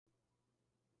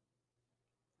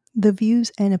The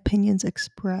views and opinions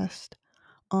expressed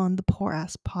on the Poor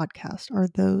Ass podcast are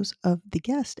those of the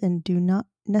guest and do not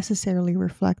necessarily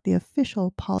reflect the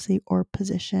official policy or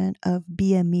position of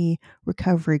BME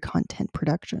Recovery Content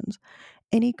Productions.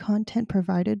 Any content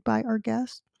provided by our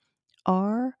guests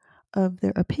are of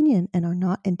their opinion and are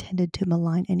not intended to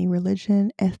malign any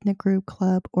religion, ethnic group,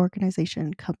 club,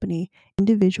 organization, company,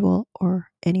 individual, or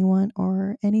anyone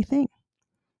or anything.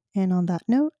 And on that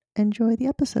note, enjoy the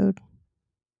episode.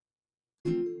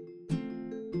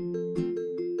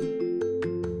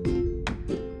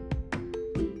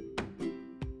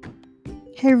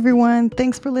 Hey everyone,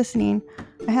 thanks for listening.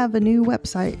 I have a new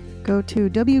website. Go to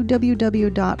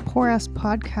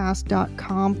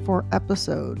www.poorasspodcast.com for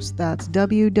episodes. That's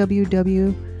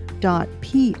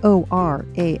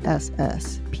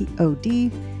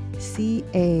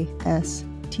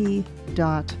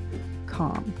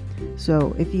www.poorasspodcast.com.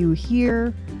 So if you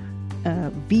hear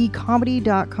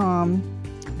vcomedy.com,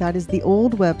 that is the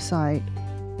old website.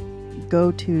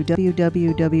 Go to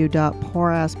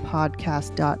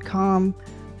www.poorasspodcast.com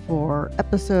for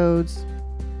episodes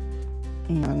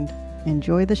and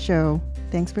enjoy the show.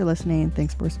 Thanks for listening.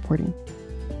 Thanks for supporting.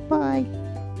 Bye.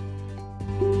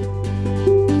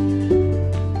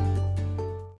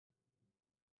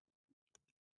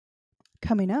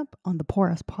 Coming up on the Poor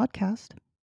Ass Podcast.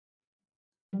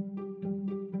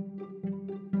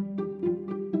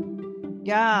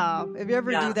 Yeah, if you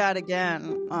ever do that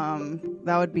again,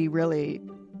 that would be really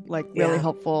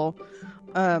helpful.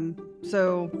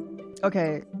 So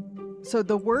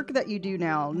the work that you do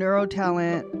now,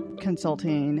 NeuroTalent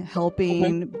Consulting,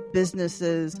 helping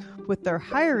businesses with their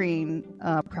hiring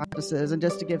practices, and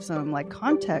just to give some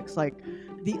context,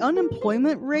 the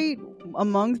unemployment rate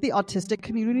among the autistic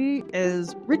community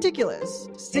is ridiculous.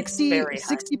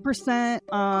 60%,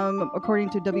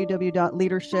 according to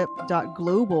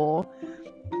www.leadership.global,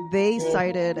 they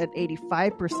cited an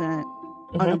 85%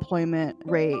 unemployment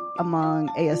rate among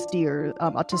ASD or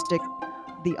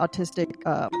the autistic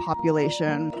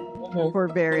population for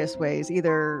various ways.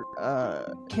 Either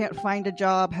can't find a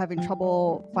job, having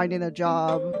trouble finding a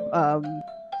job,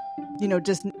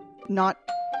 just not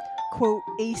quote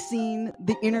acing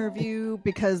the interview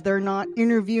because they're not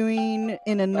interviewing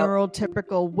in a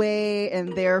neurotypical way,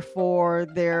 and therefore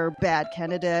they're bad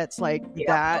candidates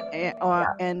that,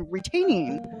 and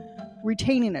retaining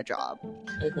a job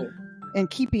and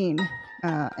keeping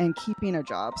a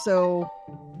job. So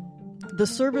the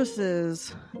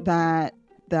services that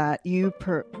you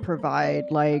provide,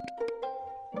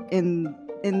 within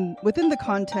the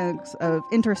context of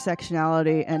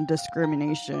intersectionality and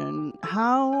discrimination,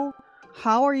 how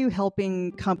are you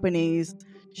helping companies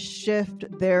shift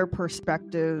their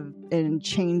perspective in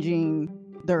changing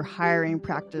their hiring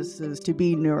practices to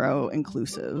be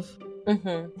neuro-inclusive?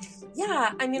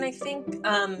 Yeah, I mean, I think,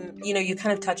 you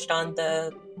kind of touched on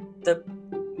the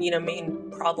main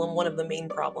problem, one of the main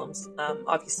problems.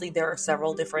 Obviously, there are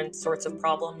several different sorts of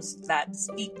problems that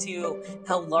speak to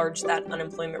how large that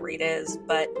unemployment rate is.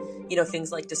 But,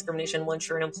 things like discrimination once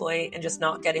you're an employee and just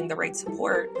not getting the right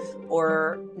support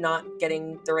or not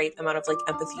getting the right amount of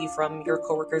empathy from your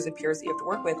coworkers and peers that you have to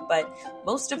work with. But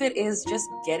most of it is just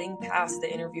getting past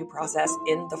the interview process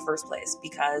in the first place,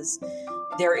 because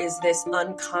there is this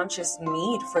unconscious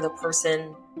need for the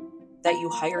person that you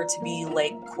hire to be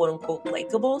quote unquote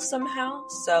likable somehow.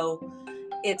 So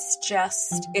it's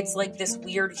like this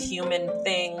weird human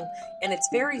thing. And it's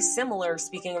very similar,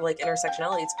 speaking of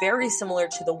intersectionality, it's very similar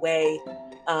to the way,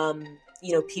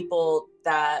 people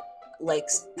that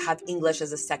have English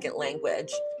as a second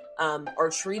language are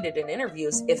treated in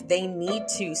interviews. If they need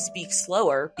to speak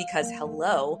slower because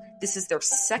this is their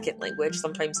second language,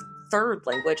 sometimes third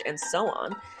language, and so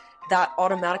on, that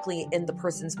automatically in the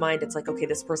person's mind, it's okay,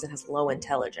 this person has low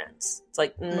intelligence. It's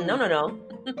no.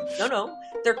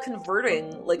 They're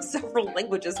converting several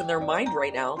languages in their mind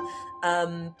right now.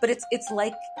 But it's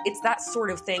that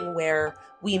sort of thing where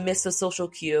we miss a social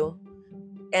cue,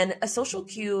 and a social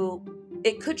cue,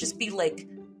 it could just be they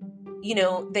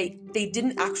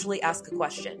didn't actually ask a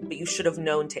question, but you should have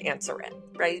known to answer it,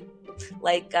 right?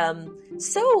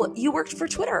 So you worked for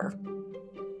Twitter.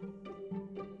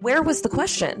 Where was the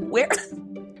question? Where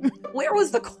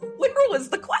was the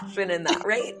question in that,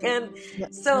 right? And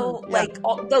so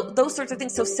all those sorts of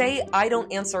things. So say I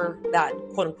don't answer that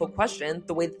quote unquote question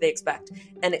the way that they expect,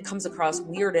 and it comes across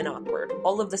weird and awkward.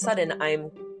 All of a sudden,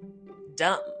 I'm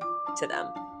dumb to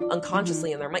them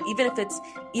unconsciously in their mind, even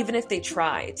if they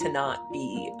try to not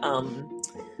be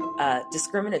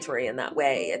discriminatory in that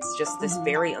way. It's just this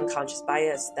very unconscious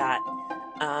bias that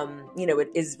it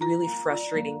is really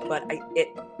frustrating, but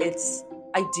it's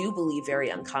I do believe very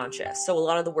unconscious. So a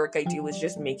lot of the work I do is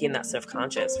just making that stuff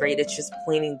conscious, right? It's just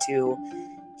pointing to,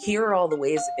 here are all the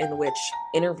ways in which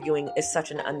interviewing is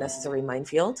such an unnecessary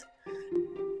minefield.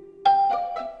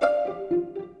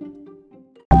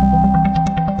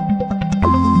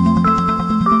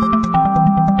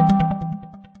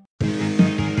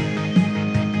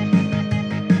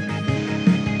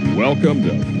 Welcome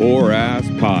to Poor Ass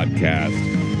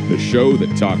Podcast, the show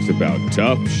that talks about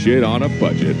tough shit on a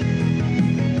budget,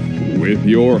 with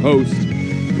your host,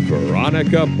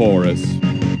 Veronica Porras.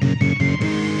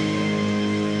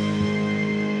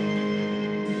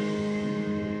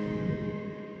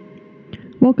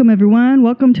 Welcome, everyone.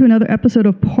 Welcome to another episode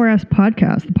of Poor Ass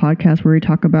Podcast, the podcast where we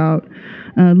talk about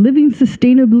living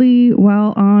sustainably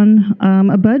while on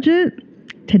a budget.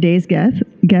 Today's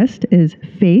guest is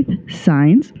Faith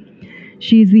Saenz.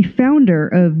 She's the founder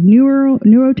of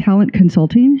Neurotalent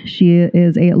Consulting. She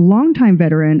is a longtime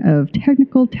veteran of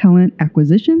technical talent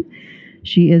acquisition.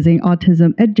 She is an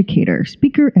autism educator,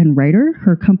 speaker, and writer.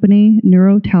 Her company,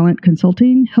 Neurotalent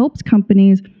Consulting, helps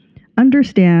companies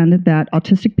understand that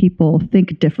autistic people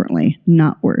think differently,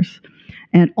 not worse,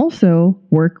 and also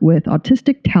work with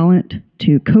autistic talent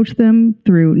to coach them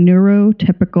through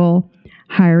neurotypical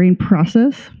hiring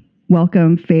process.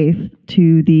 Welcome, Faith,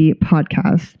 to the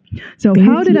podcast. So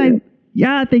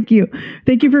thank you.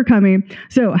 Thank you for coming.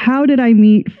 So how did I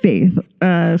meet Faith?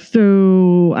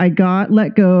 So I got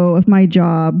let go of my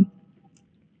job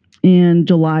in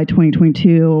July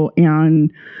 2022 and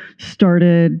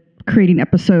started creating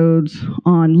episodes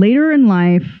on later in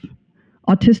life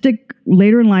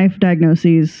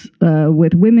diagnoses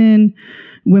with women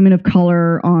of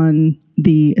color on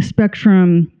the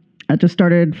spectrum. I just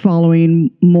started following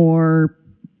more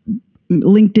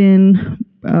LinkedIn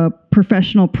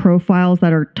professional profiles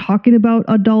that are talking about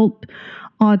adult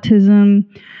autism.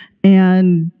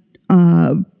 And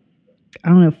I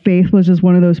don't know, Faith was just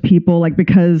one of those people,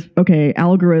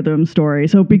 algorithm story.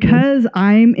 So because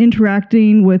I'm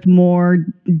interacting with more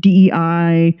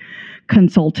DEI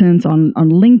consultants on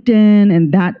LinkedIn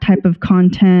and that type of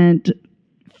content,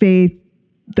 Faith,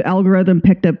 the algorithm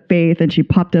picked up Faith and she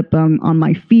popped up on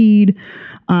my feed.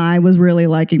 I was really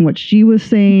liking what she was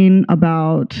saying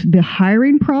about the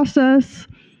hiring process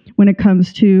when it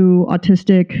comes to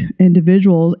autistic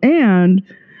individuals. And,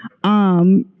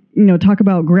 talk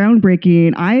about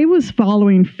groundbreaking. I was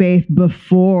following Faith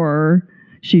before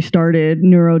she started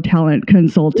Neurotalent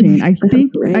Consulting. I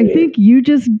think you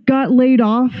just got laid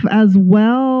off as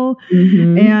well.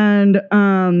 Mm-hmm.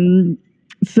 And,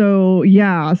 So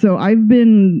I've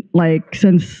been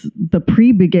since the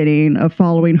pre-beginning of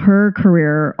following her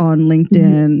career on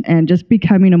LinkedIn and just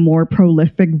becoming a more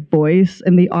prolific voice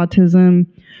in the autism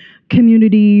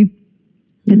community,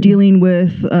 dealing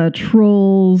with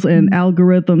trolls and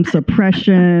algorithm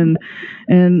suppression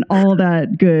and all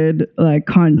that good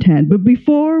content. But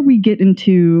before we get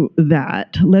into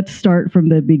that, let's start from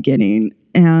the beginning.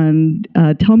 And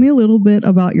tell me a little bit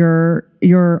about your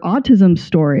autism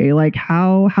story. Like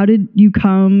how did you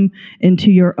come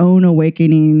into your own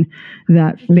awakening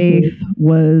that Faith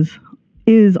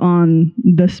is on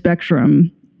the spectrum?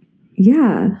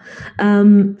 Yeah.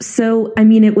 So,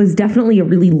 it was definitely a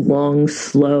really long,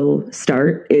 slow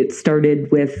start. It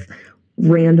started with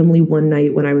randomly one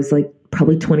night when I was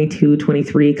probably 22,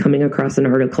 23, coming across an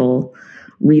article,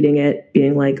 reading it,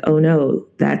 being like, oh no,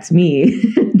 that's me.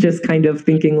 Just kind of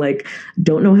thinking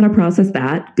don't know how to process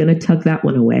that, gonna tuck that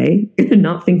one away and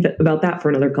not think about that for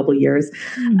another couple of years.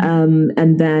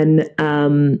 And then,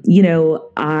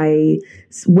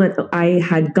 I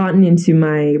had gotten into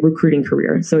my recruiting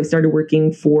career. So I started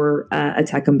working for a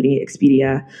tech company,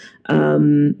 Expedia,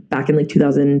 back in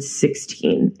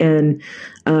 2016. And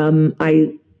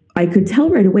I could tell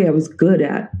right away I was good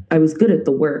at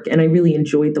the work and I really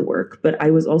enjoyed the work, but I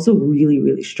was also really,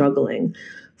 really struggling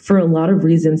for a lot of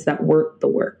reasons that weren't the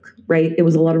work, right? It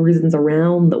was a lot of reasons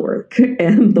around the work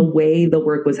and the way the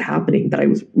work was happening that I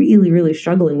was really, really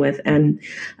struggling with. And,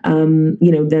 then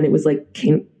it was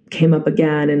came up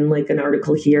again and an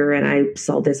article here and I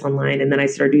saw this online and then I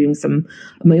started doing some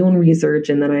of my own research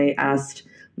and then I asked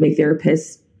my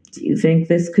therapist, do you think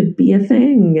this could be a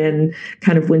thing? And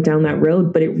kind of went down that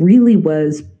road. But it really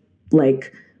was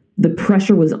the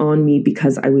pressure was on me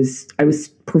because I was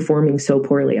performing so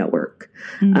poorly at work.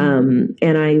 And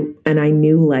I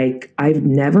knew I've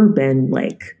never been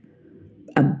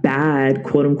a bad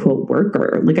quote unquote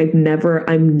worker.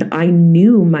 I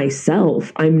knew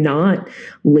myself. I'm not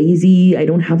lazy. I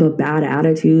don't have a bad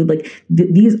attitude.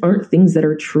 These aren't things that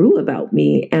are true about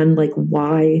me. And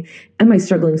why am I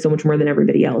struggling so much more than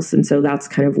everybody else? And so that's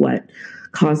kind of what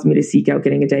caused me to seek out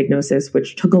getting a diagnosis,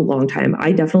 which took a long time.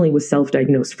 I definitely was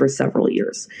self-diagnosed for several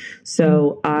years.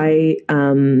 So I,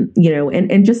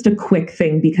 and just a quick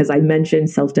thing, because I mentioned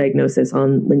self-diagnosis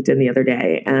on LinkedIn the other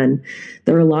day, and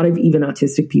there are a lot of even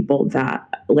autistic people that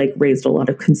like raised a lot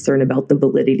of concern about the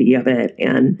validity of it.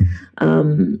 And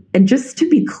just to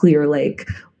be clear, like,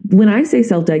 when I say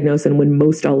self-diagnose, and when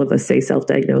most all of us say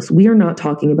self-diagnose, we are not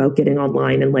talking about getting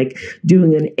online and like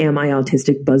doing an "Am I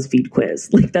autistic?" BuzzFeed quiz.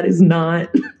 Like that is not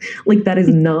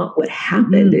what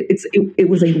happened. It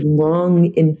was a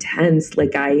long, intense,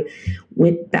 like I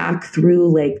went back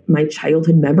through like my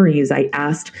childhood memories. I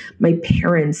asked my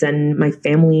parents and my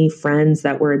family friends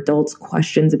that were adults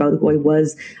questions about who I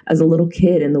was as a little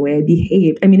kid and the way I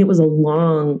behaved. I mean, it was a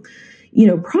long,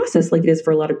 process, like it is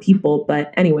for a lot of people.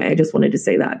 But anyway, I just wanted to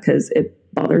say that because it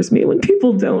bothers me when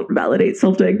people don't validate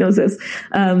self-diagnosis.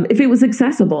 If it was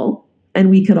accessible and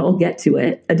we could all get to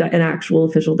it, an actual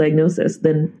official diagnosis,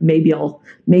 then maybe I'll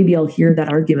hear that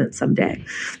argument someday.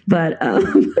 But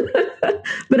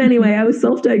but anyway, I was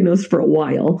self-diagnosed for a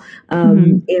while,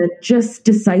 and just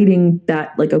deciding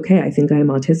that, like, okay, I think I'm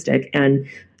autistic, and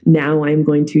now I'm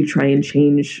going to try and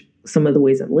change some of the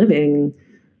ways I'm living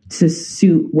to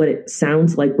suit what it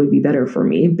sounds like would be better for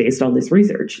me based on this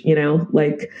research.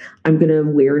 Like I'm going to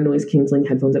wear noise canceling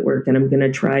headphones at work, and I'm going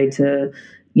to try to,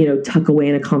 tuck away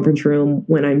in a conference room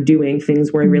when I'm doing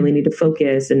things where I really need to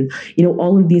focus, and,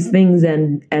 all of these things.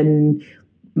 And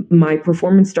my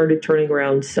performance started turning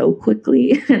around so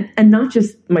quickly, and not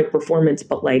just my performance,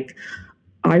 but like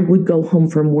I would go home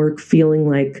from work feeling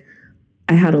like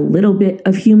I had a little bit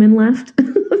of human left.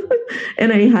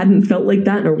 And I hadn't felt like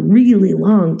that in a really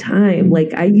long time.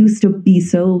 Like I used to be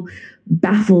so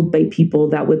baffled by people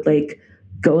that would like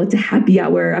go out to happy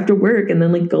hour after work and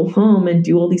then like go home and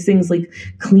do all these things, like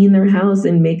clean their house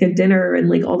and make a dinner and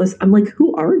like all this. I'm like,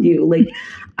 who are you? Like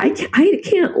I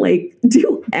can't like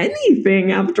do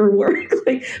anything after work.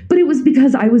 Like, but it was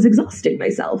because I was exhausting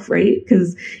myself, right?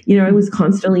 Because, I was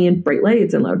constantly in bright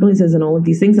lights and loud noises and all of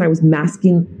these things, and I was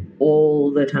masking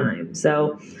all the time.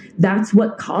 So that's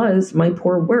what caused my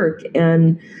poor work.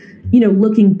 And,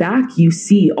 looking back, you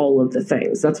see all of the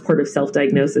things. That's part of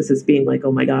self-diagnosis, is being like,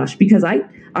 oh my gosh, because I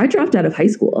dropped out of high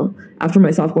school after my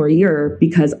sophomore year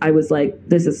because I was like,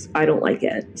 I don't like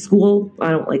it. School, I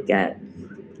don't like it.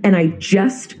 And I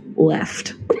just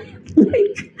left.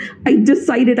 Like I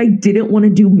decided I didn't want to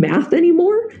do math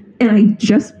anymore, and I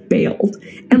just bailed.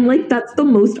 And like, that's the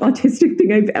most autistic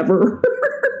thing I've ever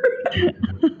heard.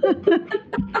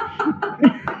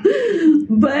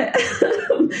 But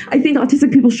I think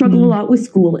autistic people struggle a lot with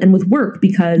school and with work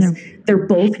because they're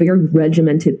both very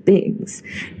regimented things,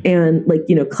 and like,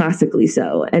 classically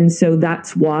so. And so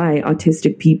that's why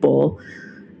autistic people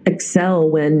excel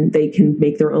when they can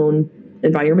make their own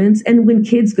environments. And when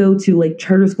kids go to like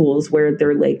charter schools where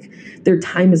they're like, their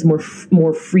time is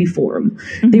more free form,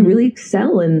 they really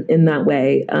excel in that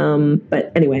way.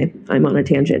 But anyway, I'm on a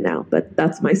tangent now, but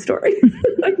that's my story.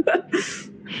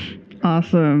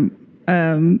 Awesome.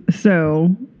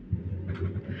 So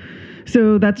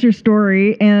that's your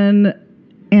story. And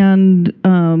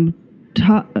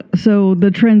so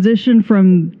the transition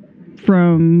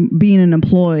from being an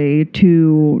employee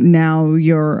to now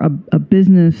you're a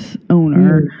business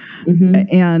owner,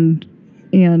 and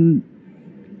in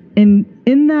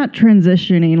that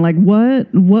transitioning, like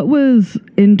what was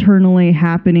internally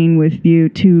happening with you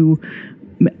to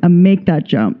make that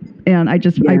jump? And I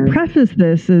preface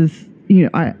this as,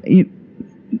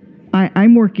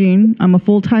 I'm working, I'm a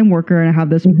full-time worker, and I have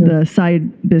this the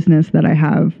side business that I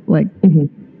have, like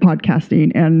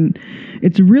podcasting, and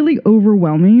it's really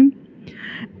overwhelming.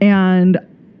 And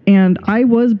I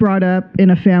was brought up in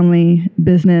a family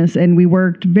business, and we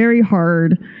worked very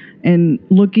hard, and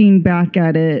looking back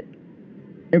at it,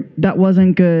 that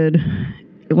wasn't good.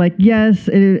 Like, yes,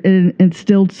 it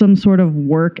instilled some sort of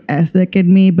work ethic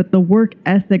in me, but the work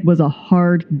ethic was a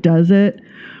hard does it,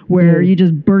 where you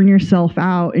just burn yourself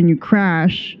out and you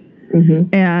crash,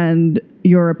 and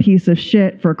you're a piece of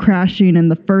shit for crashing in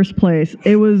the first place.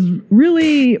 It was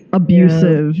really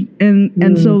abusive.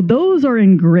 And so those are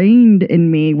ingrained in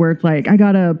me, where it's like, I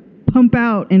gotta pump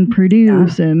out and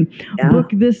produce and book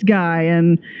this guy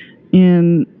and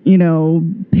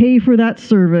pay for that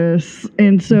service.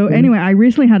 And so anyway, I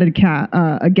recently had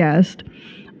a guest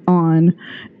on,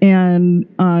 and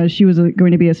she was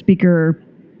going to be a speaker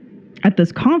at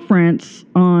this conference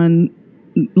on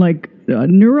like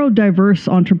neurodiverse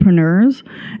entrepreneurs.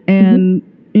 And,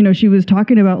 she was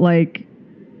talking about like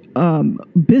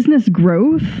business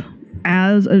growth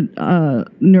as a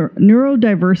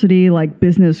neurodiversity, like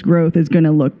business growth is going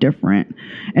to look different.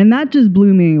 And that just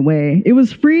blew me away. It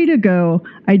was free to go.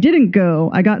 I didn't go.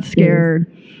 I got scared.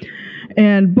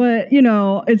 But you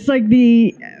know, it's like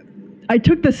I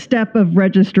took the step of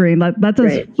registering. That's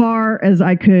as far as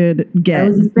I could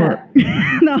get.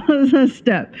 That was a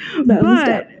step. That was a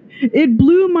step. But it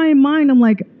blew my mind. I'm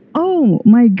like, oh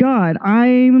my God,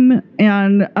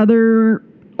 and other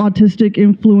autistic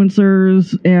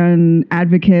influencers and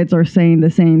advocates are saying the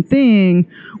same thing,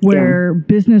 where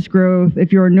business growth,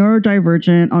 if you're a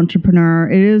neurodivergent entrepreneur,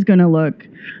 it is going to look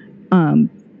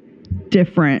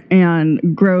different,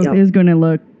 and growth is going to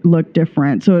look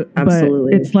different. So,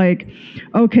 absolutely. But it's like,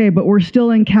 okay, but we're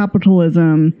still in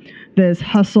capitalism. This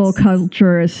hustle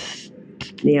culture is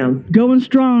going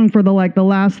strong for the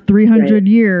last 300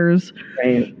 years.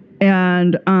 Right.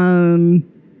 And,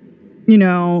 you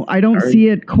know, I don't see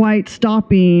it quite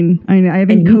stopping. I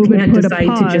think COVID put a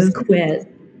pause. To just quit.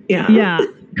 Yeah.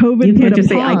 COVID you can't put a just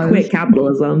say, pause. I quit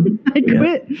capitalism. I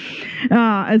quit.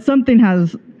 Something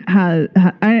has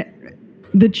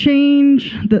the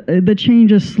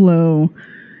change is slow,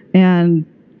 and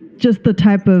just the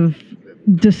type of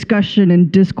discussion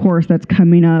and discourse that's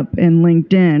coming up in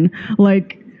LinkedIn,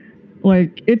 like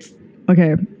it's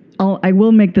okay. I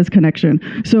will make this connection.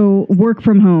 So work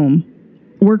from home,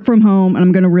 and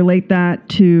I'm going to relate that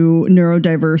to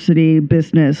neurodiversity,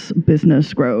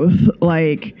 business growth.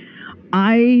 Like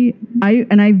I've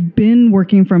been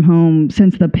working from home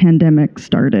since the pandemic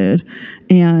started,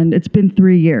 and it's been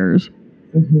 3 years.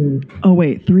 Mm-hmm. Oh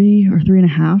wait, 3 or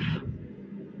 3.5?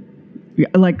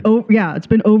 It's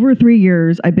been over 3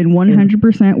 years. I've been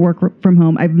 100% work from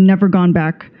home. I've never gone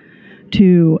back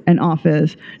to an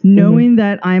office, knowing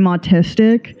that I'm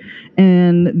autistic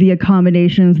and the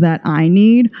accommodations that I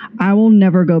need. I will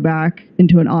never go back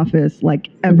into an office, like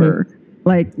ever,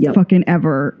 fucking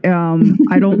ever.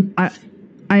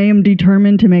 I am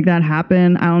determined to make that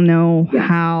happen. I don't know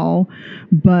how,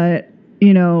 but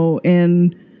you know,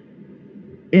 in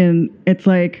it's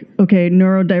like, okay,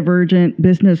 neurodivergent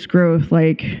business growth,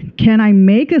 like, can I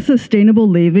make a sustainable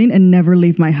living and never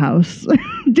leave my house?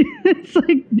 It's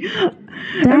like,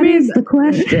 that is the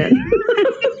question.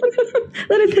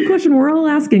 That is the question we're all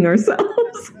asking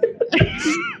ourselves.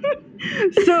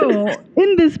 So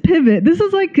in this pivot, this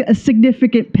is like a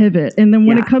significant pivot. And then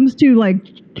when it comes to like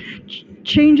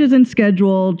changes in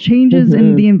schedule, changes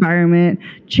in the environment,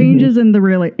 changes in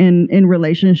the in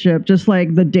relationship, just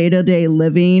like the day-to-day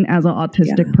living as an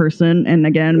autistic person. And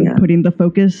again, putting the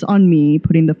focus on me,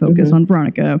 putting the focus on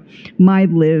Veronica, my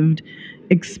lived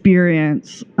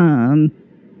experience,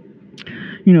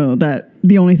 you know, that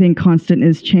the only thing constant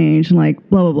is change, like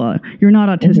blah, blah, blah. You're not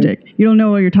autistic. You don't know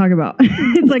what you're talking about.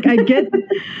 It's like, I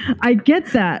get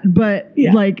that, but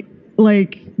like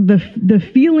the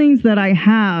feelings that I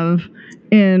have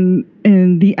in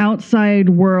the outside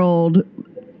world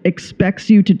expects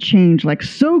you to change like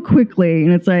so quickly.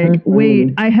 And it's like,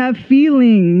 wait, I have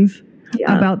feelings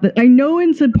about that. I know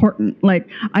it's important. Like,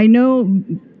 I know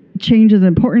change is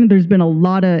important. There's been a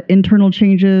lot of internal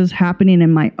changes happening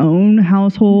in my own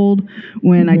household.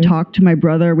 When I talk to my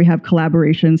brother, we have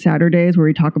collaboration Saturdays where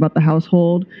we talk about the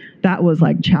household. That was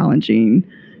like challenging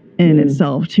in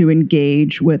itself, to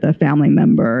engage with a family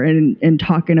member and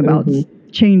talking about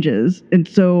changes. And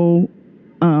so,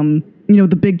 you know,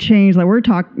 the big change that we're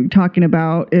talking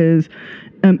about is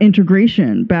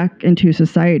integration back into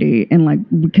society. And like,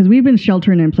 because we've been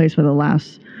sheltering in place for the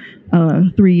last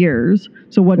 3 years.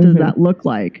 So what does that look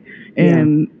like?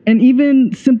 And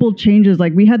even simple changes,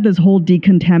 like we had this whole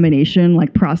decontamination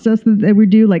like process that we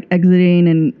do, like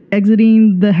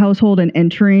exiting the household and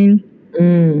entering.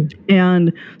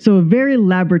 And so very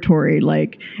laboratory,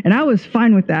 like, and I was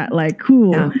fine with that, like,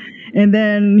 cool. And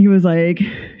then he was like,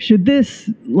 should this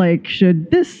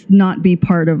not be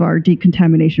part of our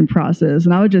decontamination process?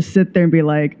 And I would just sit there and be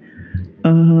like,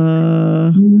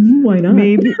 why not?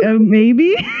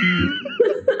 Maybe.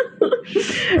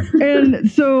 And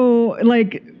so,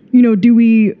 like, you know,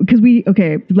 we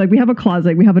have a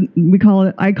closet,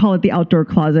 I call it the outdoor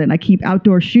closet, and I keep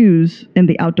outdoor shoes in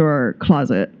the outdoor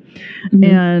closet.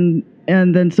 And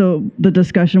then so the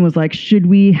discussion was like, should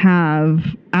we have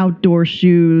outdoor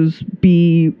shoes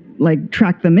be like,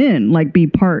 track them in, like be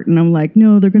part? And I'm like,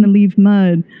 no, they're going to leave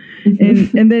mud.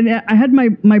 And then I had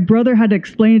my brother had to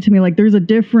explain it to me, like, there's a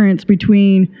difference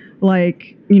between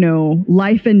like, you know,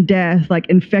 life and death, like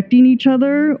infecting each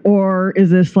other, or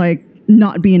is this like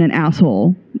not being an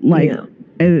asshole? Like,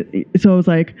 so I was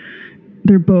like,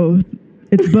 they're both.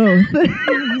 It's both.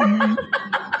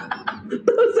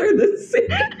 Those are the same.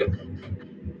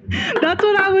 That's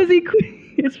what I was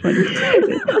It's funny.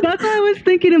 That's what I was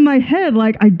thinking in my head.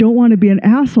 Like, I don't want to be an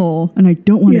asshole and I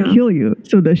don't want to kill you.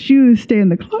 So the shoes stay in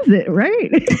the closet,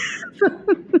 right?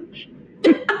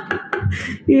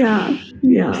 Yeah.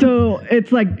 So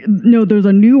it's like, no, there's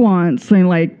a nuance saying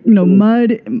like,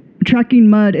 tracking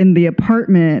mud in the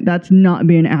apartment. That's not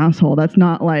being an asshole. That's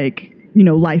not like,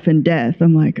 life and death.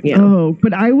 I'm like, oh,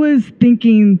 but I was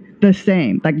thinking the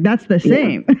same. Like, that's the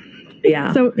same.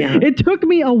 Yeah. So it took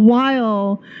me a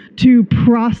while to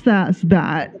process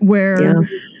that where,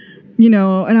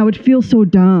 and I would feel so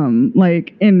dumb.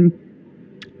 Like,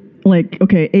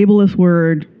 okay, ableist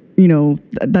word,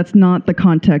 that's not the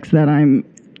context that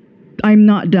I'm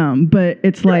not dumb, but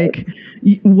it's like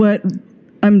what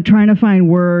I'm trying to find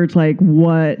words like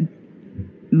what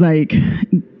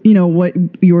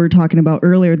you were talking about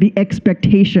earlier, the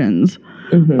expectations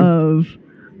of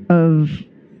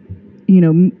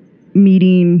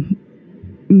meeting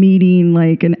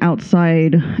like an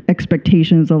outside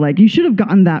expectations of like, you should have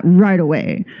gotten that right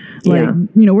away. Like,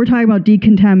 we're talking about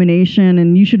decontamination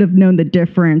and you should have known the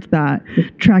difference that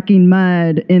tracking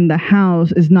mud in the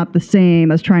house is not the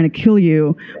same as trying to kill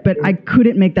you. But I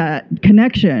couldn't make that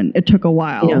connection. It took a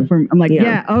while. I'm like,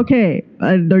 okay,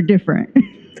 they're different.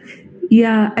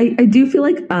 Yeah, I do feel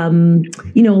like, a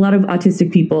lot of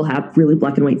autistic people have really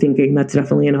black and white thinking. That's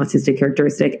definitely an autistic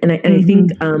characteristic. And I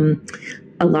think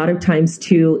a lot of times,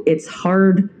 too, it's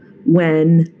hard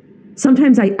when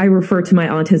sometimes I refer to my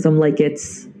autism like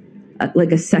it's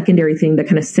like a secondary thing that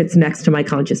kind of sits next to my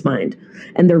conscious mind.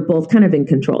 And they're both kind of in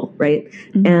control, right?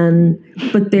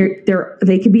 But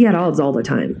they could be at odds all the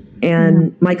time.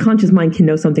 And my conscious mind can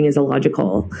know something is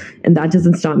illogical. And that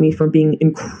doesn't stop me from being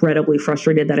incredibly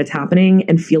frustrated that it's happening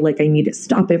and feel like I need to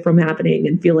stop it from happening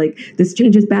and feel like this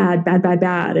change is bad.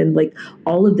 And like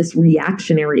all of this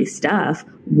reactionary stuff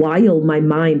while my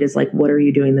mind is like, what are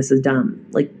you doing? This is dumb.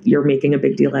 Like, you're making a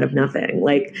big deal out of nothing.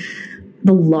 Like,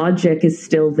 the logic is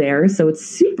still there. So it's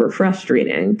super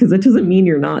frustrating because it doesn't mean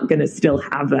you're not going to still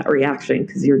have that reaction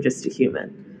because you're just a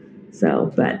human.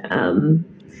 So, but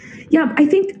I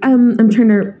think I'm trying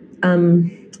to,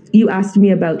 you asked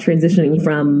me about transitioning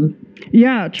from.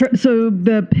 So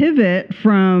the pivot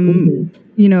from,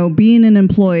 being an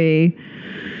employee,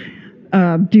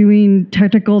 doing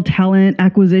technical talent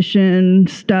acquisition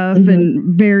stuff and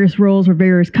various roles for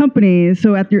various companies.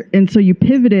 So so you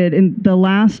pivoted in the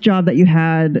last job that you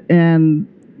had and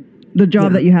the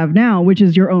job that you have now, which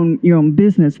is your own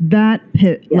business, that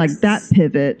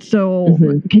pivot. So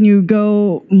can you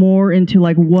go more into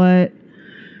like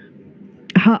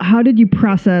how did you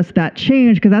process that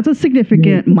change? Because that's a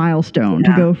significant milestone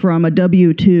to go from a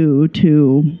W-2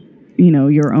 to,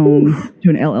 your own, to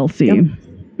an LLC.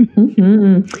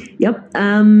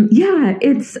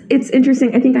 It's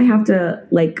interesting. I think I have to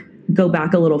like go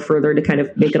back a little further to kind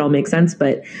of make it all make sense.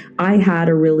 But I had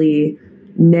a really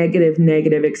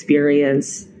negative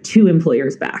experience 2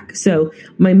 employers back. So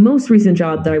my most recent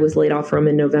job that I was laid off from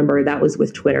in November, that was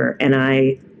with Twitter, and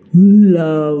I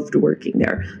loved working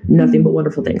there. Nothing but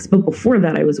wonderful things. But before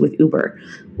that, I was with Uber,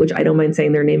 which I don't mind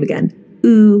saying their name again,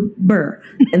 Uber,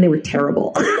 and they were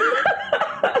terrible.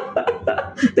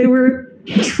 They were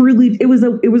truly, it was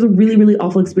a really, really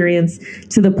awful experience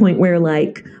to the point where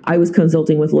like I was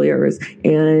consulting with lawyers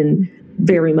and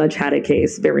very much had a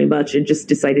case, very much, and just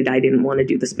decided I didn't want to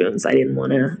do the spoons. I didn't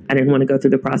want to go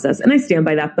through the process. And I stand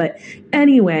by that. But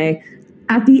anyway,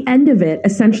 at the end of it,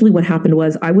 essentially what happened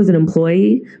was I was an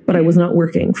employee, but I was not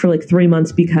working for like 3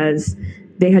 months because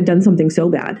they had done something so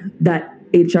bad that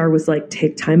HR was like,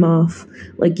 take time off.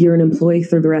 Like, you're an employee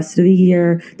through the rest of the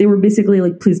year. They were basically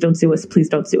like, please don't sue us. Please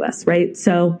don't sue us. Right.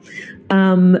 So,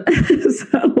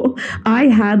 so I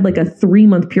had like a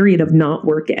 3-month period of not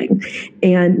working,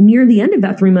 and near the end of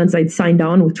that 3 months, I'd signed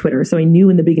on with Twitter. So I knew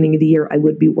in the beginning of the year I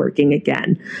would be working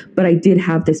again, but I did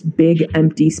have this big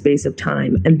empty space of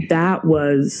time. And that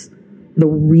was the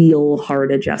real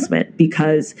hard adjustment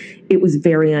because it was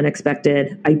very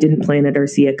unexpected. I didn't plan it or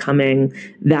see it coming.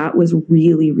 That was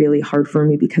really, really hard for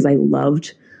me because I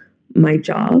loved my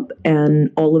job.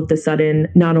 And all of the sudden,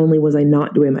 not only was I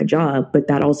not doing my job, but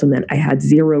that also meant I had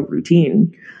zero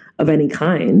routine of any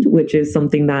kind, which is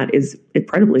something that is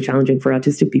incredibly challenging for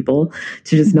autistic people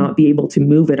to just not be able to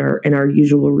move in our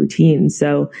usual routine.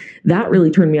 So that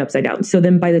really turned me upside down. So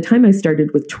then by the time I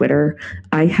started with Twitter,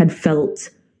 I had felt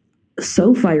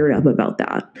so fired up about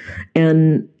that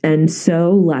and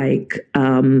so like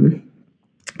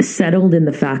settled in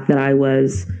the fact that I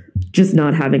was just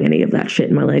not having any of that shit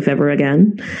in my life ever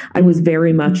again. I was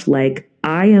very much like,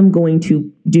 I am going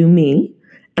to do me,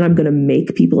 and I'm going to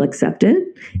make people accept it.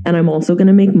 And I'm also going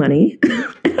to make money.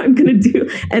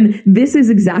 And this is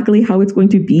exactly how it's going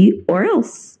to be, or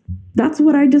else. That's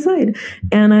what I decide.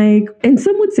 And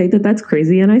some would say that that's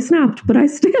crazy, and I snapped, but I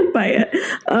stand by it.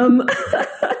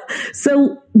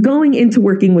 So going into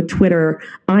working with Twitter,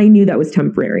 I knew that was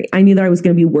temporary. I knew that I was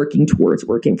going to be working towards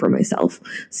working for myself.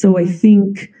 So I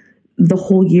think the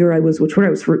whole year I was with Twitter,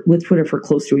 I was with Twitter for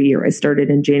close to a year. I started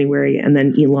in January, and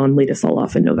then Elon laid us all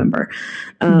off in November.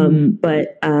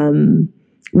 But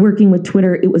working with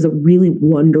Twitter, it was a really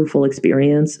wonderful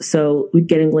experience. So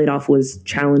getting laid off was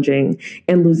challenging,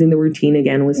 and losing the routine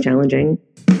again was challenging.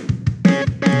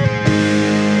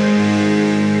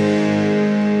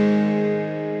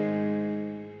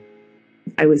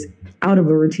 I was out of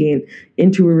a routine,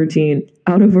 into a routine,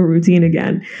 out of a routine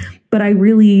again. But I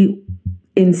really,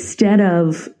 I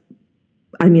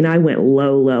went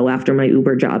low after my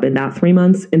Uber job in that 3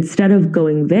 months. Instead of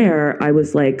going there, I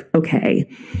was like, okay,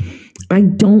 I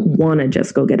don't want to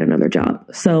just go get another job.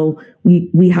 So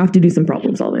we have to do some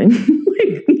problem solving.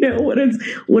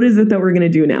 What is it that we're going to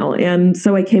do now? And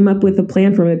so I came up with a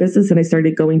plan for my business, and I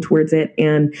started going towards it.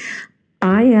 And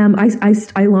I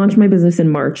launched my business in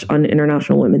March on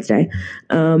International Women's Day.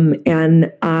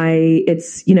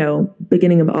 It's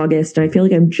beginning of August, and I feel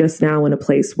like I'm just now in a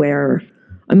place where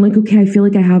I'm like, okay, I feel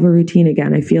like I have a routine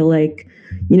again. I feel like,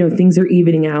 things are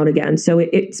evening out again. So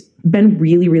it's been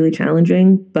really, really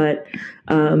challenging. But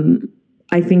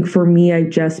I think for me, I've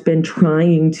just been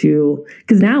trying to,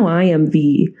 because now I am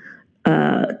the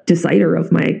decider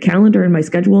of my calendar and my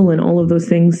schedule and all of those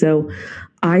things. So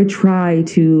I try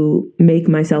to make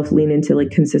myself lean into like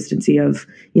consistency of,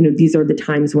 these are the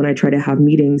times when I try to have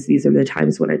meetings. These are the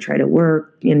times when I try to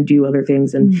work and do other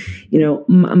things. And,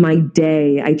 my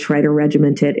day, I try to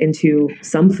regiment it into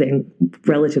something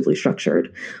relatively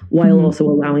structured, while also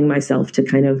allowing myself to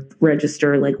kind of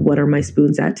register, like, what are my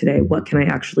spoons at today? What can I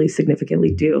actually significantly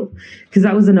do? Because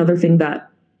that was another thing that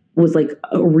was like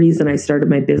a reason I started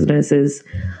my business, is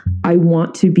I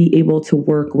want to be able to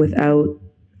work without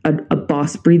a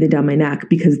boss breathing down my neck,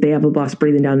 because they have a boss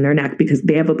breathing down their neck, because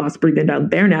they have a boss breathing down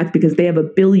their neck, because they have a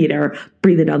billionaire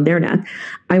breathing down their neck.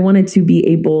 I wanted to be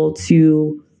able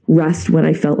to rest when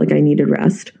I felt like I needed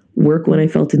rest, work when I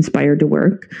felt inspired to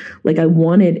work. Like, I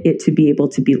wanted it to be able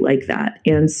to be like that.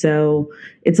 And so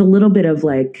it's a little bit of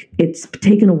like, it's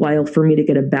taken a while for me to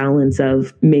get a balance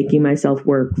of making myself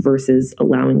work versus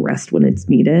allowing rest when it's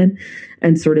needed.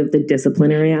 And sort of the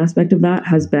disciplinary aspect of that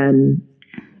has been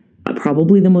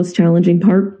probably the most challenging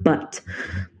part, but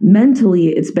mentally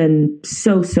it's been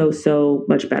so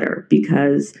much better,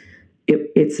 because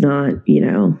it's not,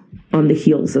 on the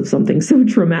heels of something so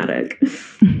traumatic.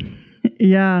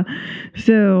 Yeah.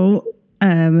 So,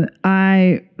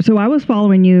 I was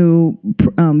following you,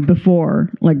 before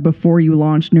you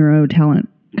launched Neuro Talent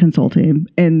Consulting.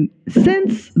 And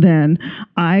since then,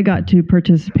 I got to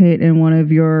participate in one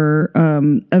of your,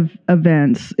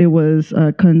 events. It was,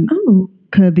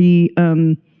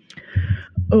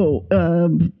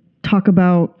 talk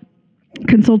about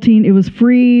consulting. It was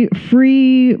free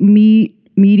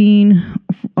meeting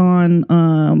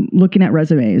on looking at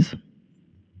resumes.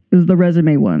 It was the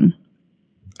resume one.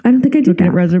 I don't think I did looking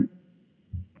that.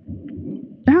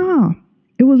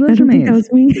 It was resumes. I don't think that was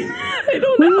me. I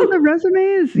don't know. Was it the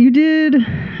resumes? You did.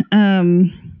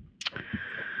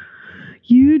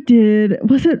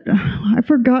 Was it? I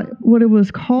forgot what it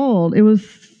was called. It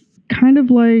was kind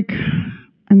of like,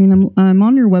 I'm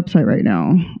on your website right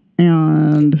now,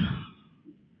 and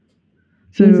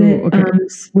so was it, okay.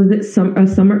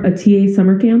 A TA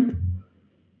summer camp?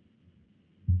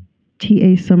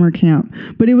 TA summer camp,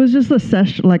 but it was just a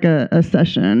session, like a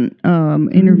session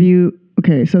interview.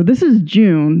 Okay, so this is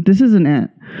June. This isn't it.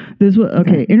 This was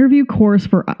okay. Interview course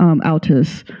for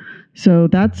autists. So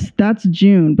that's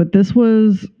June, but this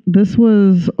was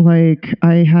like,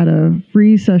 I had a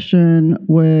free session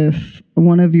with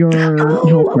one of your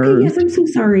helpers. Okay, yes, I'm so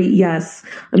sorry. Yes,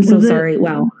 I'm so sorry.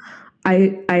 Wow.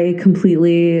 I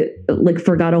completely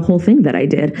forgot a whole thing that I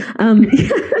did. I'm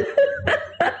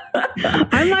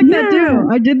like that too.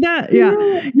 I did that.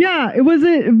 Yeah. It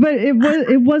wasn't, but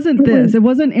it wasn't this. It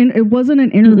wasn't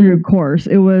an interview course.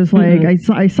 It was like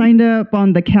I signed up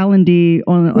on the Calendly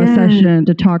on a session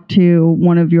to talk to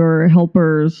one of your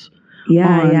helpers.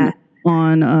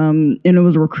 On and it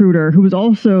was a recruiter who was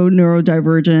also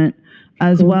neurodivergent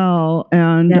as well.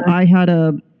 And I had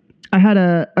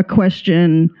a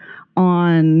question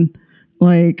on,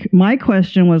 like, my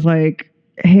question was like,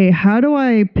 hey, how do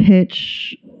I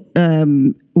pitch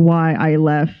why I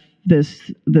left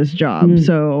this job?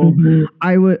 So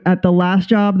I would, at the last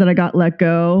job that I got let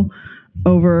go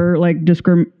over like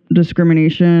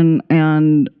discrimination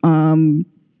and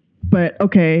but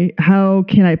okay, how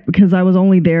can I, because I was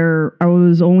only there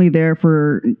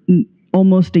for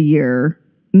almost a year.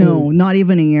 No, not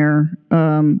even a year.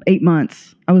 8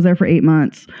 months. I was there for 8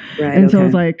 months. Right, and so I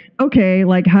was like, okay,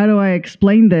 like, how do I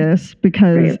explain this?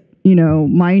 Because, you know,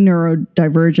 my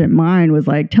neurodivergent mind was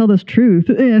like, tell this truth.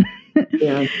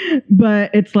 Yeah.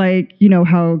 But it's like, you know,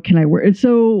 how can I work? And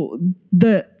so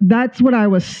that's what I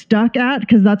was stuck at,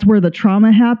 because that's where the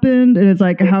trauma happened. And it's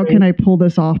like, how can I pull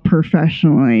this off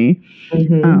professionally?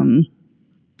 Because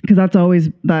that's always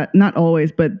not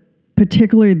always, but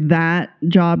particularly that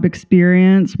job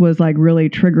experience was like really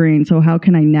triggering. So how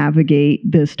can I navigate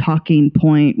this talking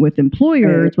point with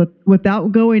employers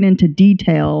without going into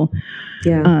detail?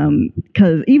 Yeah.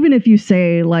 Because even if you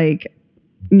say like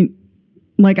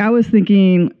I was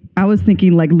thinking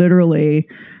like literally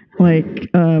like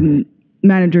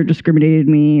manager discriminated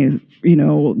me, you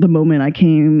know, the moment I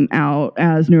came out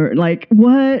as like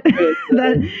what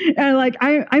that, and like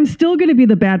I'm still gonna be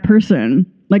the bad person.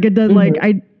 Like it does. Like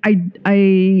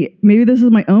I maybe this is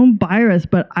my own bias,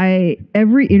 but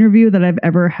every interview that I've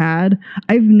ever had,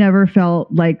 I've never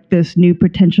felt like this new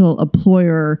potential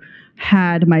employer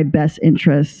had my best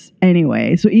interests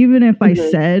anyway. So even if I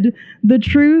said the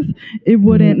truth, it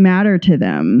wouldn't matter to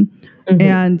them.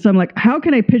 And so I'm like, how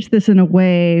can I pitch this in a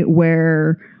way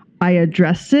where I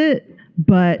address it,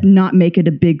 but not make it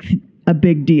a big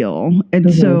deal?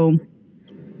 And so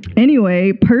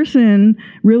anyway, Person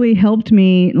really helped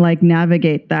me like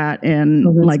navigate that, and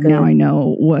like good. Now I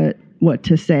know what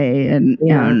to say, and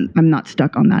I'm not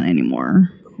stuck on that anymore.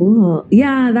 Cool.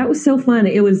 Yeah, that was so fun.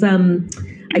 It was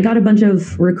I got a bunch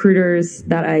of recruiters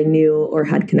that I knew or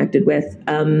had connected with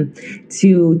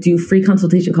to do free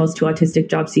consultation calls to autistic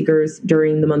job seekers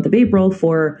during the month of April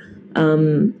for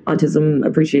Autism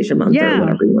Appreciation Month or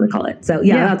whatever you want to call it. So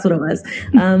that's what it was.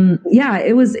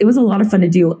 It was a lot of fun to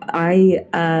do. I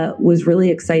was really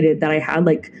excited that I had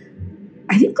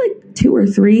I think 2 or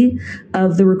 3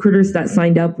 of the recruiters that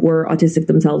signed up were autistic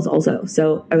themselves also.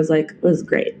 So I was like, this is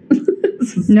great.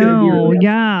 If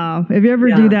you ever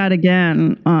do that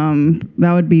again,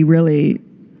 that would be really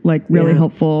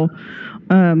helpful.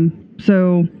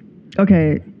 So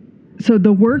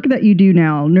the work that you do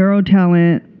now,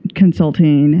 NeuroTalent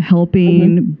Consulting,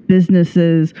 helping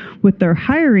businesses with their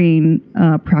hiring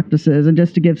practices, and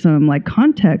just to give some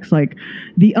context,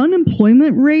 the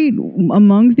unemployment rate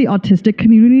among the autistic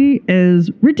community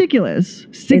is ridiculous.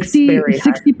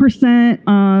 60%,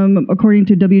 according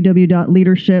to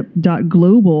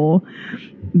www.leadership.global,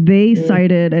 they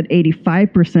cited at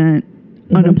 85%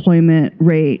 unemployment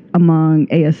rate among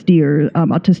ASD or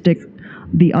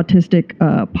the autistic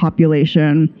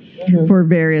population for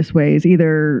various ways.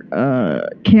 Either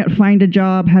can't find a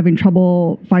job, having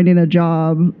trouble finding a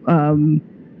job,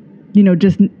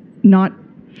 just not,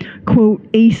 quote,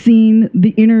 acing the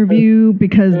interview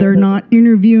because they're not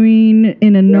interviewing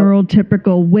in a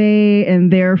neurotypical way,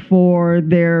 and therefore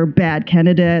they're bad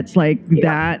candidates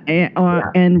that,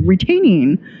 and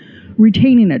retaining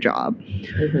a job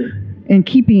and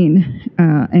keeping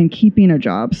a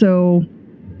job. So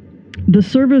the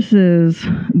services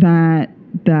that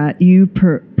you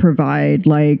provide,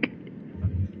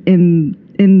 within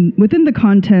the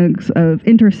context of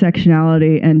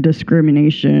intersectionality and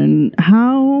discrimination,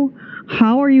 how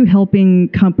are you helping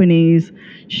companies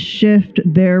shift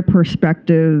their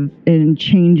perspective in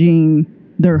changing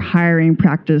their hiring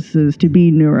practices to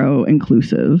be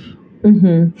neuro-inclusive?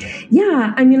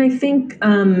 Yeah, I mean, I think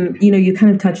you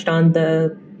kind of touched on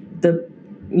the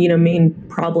main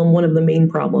problem, one of the main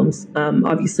problems.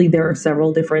 Obviously, there are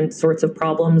several different sorts of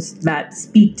problems that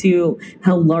speak to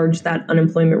how large that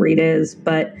unemployment rate is.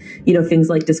 But, things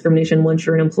like discrimination once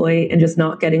you're an employee and just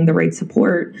not getting the right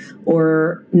support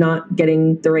or not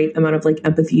getting the right amount of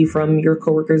empathy from your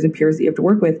coworkers and peers that you have to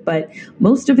work with. But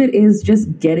most of it is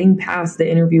just getting past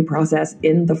the interview process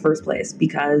in the first place,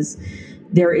 because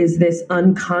there is this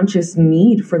unconscious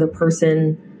need for the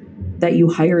person that you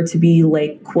hire to be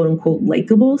quote unquote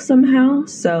likable somehow.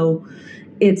 So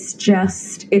it's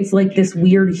like this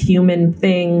weird human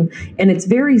thing. And it's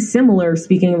very similar,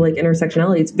 speaking of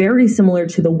intersectionality, it's very similar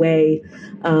to the way,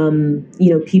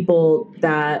 people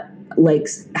that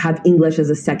have English as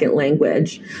a second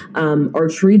language are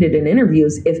treated in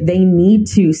interviews. If they need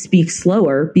to speak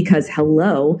slower because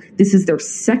this is their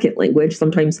second language,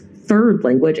 sometimes third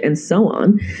language, and so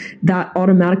on, that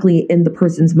automatically in the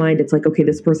person's mind, it's okay,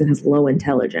 this person has low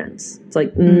intelligence.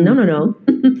 It's no.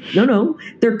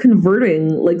 They're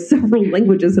converting several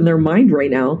languages in their mind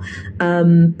right now.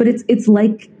 But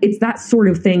it's that sort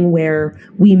of thing where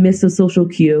we miss a social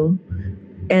cue,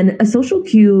 and a social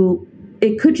cue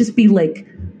it could just be like,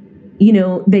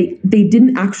 they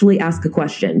didn't actually ask a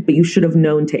question, but you should have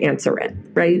known to answer it,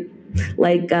 right?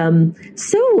 Like,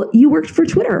 so you worked for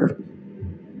Twitter.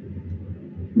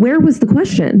 Where was the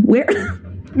question? Where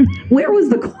was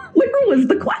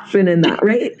the question in that,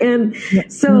 right? And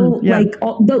so like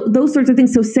those sorts of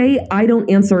things. So say I don't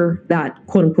answer that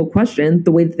quote unquote question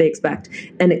the way that they expect,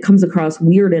 and it comes across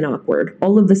weird and awkward.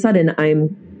 All of a sudden,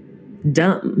 I'm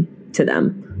dumb to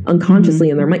them unconsciously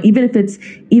in their mind, even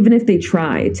if they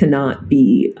try to not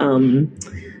be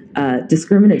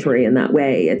discriminatory in that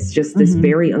way. It's just this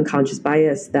very unconscious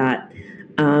bias that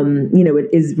it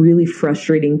is really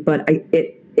frustrating, but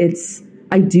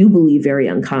I do believe very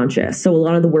unconscious. So a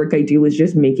lot of the work I do is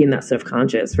just making that stuff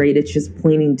conscious, right? It's just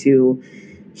pointing to,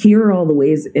 here are all the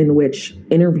ways in which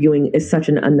interviewing is such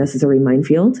an unnecessary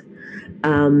minefield.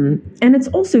 And it's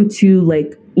also to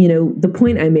like, the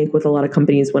point I make with a lot of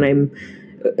companies when I'm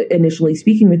initially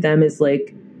speaking with them is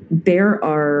like, there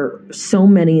are so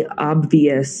many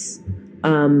obvious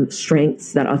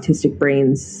strengths that autistic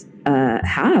brains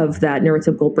have that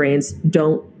neurotypical brains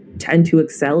don't tend to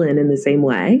excel in the same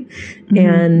way.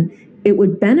 And it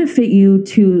would benefit you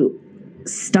to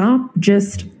stop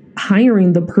just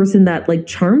hiring the person that like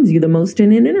charms you the most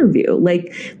in an interview.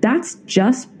 Like, that's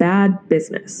just bad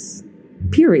business.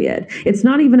 Period. It's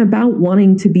not even about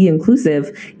wanting to be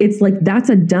inclusive. It's like, that's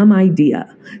a dumb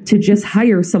idea to just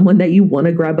hire someone that you want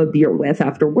to grab a beer with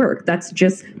after work. That's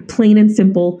just plain and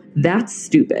simple. That's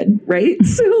stupid. Right.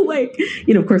 So like,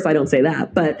 of course I don't say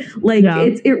that, but like,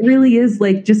 it really is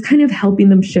like just kind of helping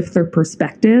them shift their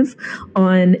perspective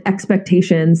on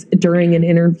expectations during an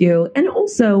interview. And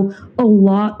also a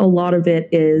lot of it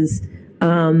is,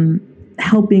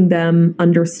 helping them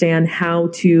understand how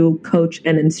to coach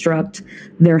and instruct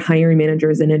their hiring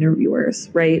managers and interviewers,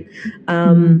 right?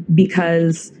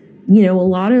 Because, a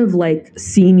lot of like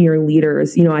senior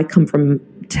leaders, I come from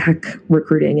tech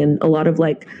recruiting, and a lot of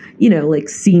like, like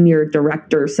senior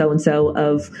director so-and-so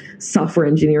of software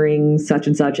engineering, such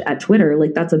and such at Twitter,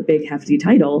 like that's a big hefty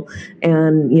title.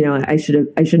 And, I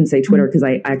shouldn't say Twitter because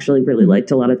I actually really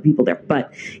liked a lot of the people there,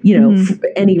 but,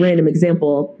 any random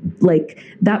example, like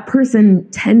that person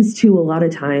tends to a lot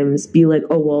of times be like,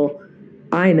 oh, well,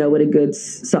 I know what a good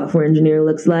software engineer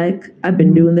looks like. I've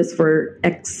been doing this for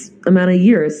X amount of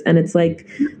years. And it's like,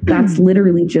 that's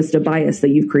literally just a bias that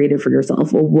you've created for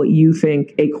yourself of what you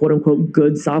think a quote unquote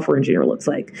good software engineer looks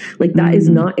like. Like that is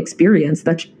not experience.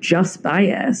 That's just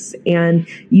bias. And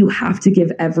you have to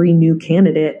give every new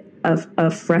candidate a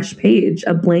fresh page,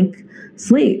 a blank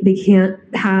slate. They can't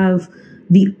have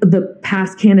the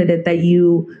past candidate that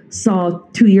you saw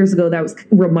 2 years ago that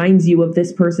reminds you of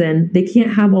this person. They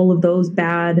can't have all of those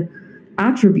bad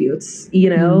attributes,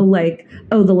 like,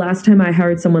 oh, the last time I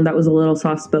hired someone that was a little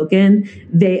soft-spoken,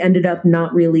 they ended up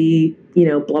not really,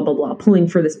 blah, blah, blah, pulling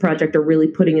for this project or really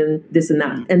putting in this and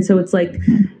that. And so it's like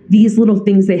these little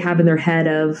things they have in their head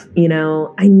of,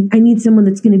 I need someone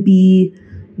that's going to be,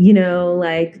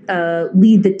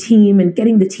 lead the team and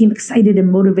getting the team excited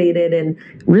and motivated. And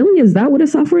really, is that what a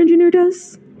software engineer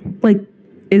does? Like,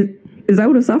 is that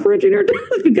what a software engineer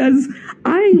does? Because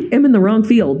I am in the wrong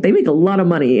field. They make a lot of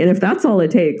money. And if that's all it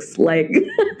takes, like,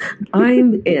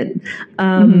 I'm in.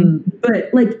 But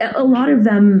like a lot of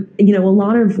them, a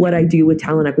lot of what I do with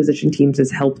talent acquisition teams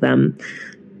is help them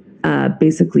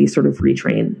basically sort of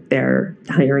retrain their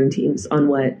hiring teams on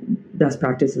what best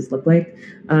practices look like.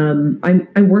 I'm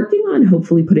working on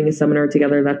hopefully putting a seminar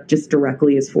together that just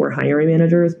directly is for hiring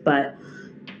managers, but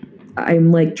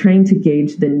I'm like trying to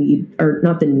gauge the need, or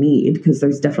not the need, because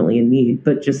there's definitely a need,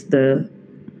 but just the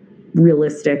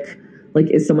realistic, like,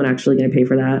 is someone actually going to pay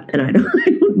for that? And I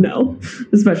don't know,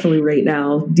 especially right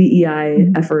now.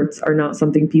 DEI efforts are not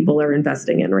something people are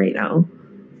investing in right now.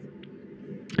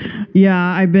 Yeah,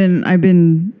 I've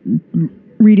been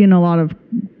reading a lot of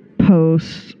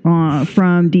posts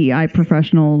from DEI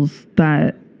professionals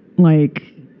that, like,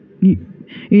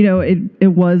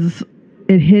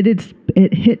 it hit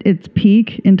its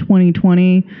peak in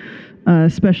 2020,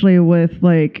 especially with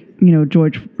like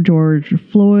George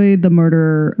Floyd, the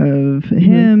murder of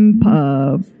him,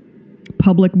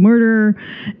 public murder.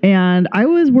 And I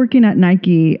was working at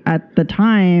Nike at the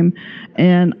time,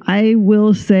 and I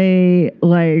will say,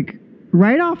 like,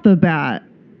 right off the bat,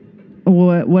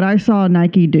 what I saw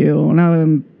Nike do, and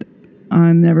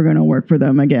I'm never going to work for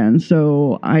them again,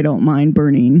 so I don't mind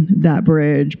burning that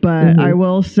bridge. But I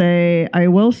will say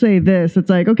this. It's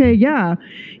like, okay, yeah,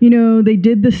 they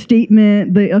did the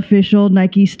statement, the official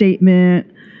Nike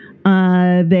statement.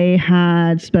 They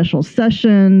had special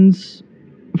sessions,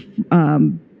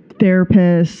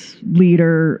 therapists,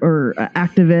 leader or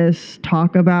activists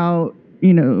talk about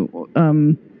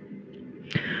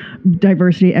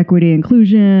diversity, equity,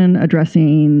 inclusion,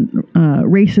 addressing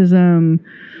racism,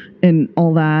 and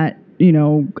all that.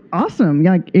 Awesome.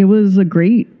 Like it was a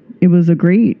great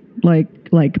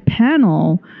like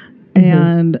panel,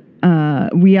 and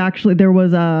we actually there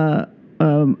was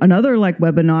another like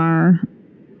webinar.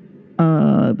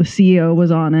 The CEO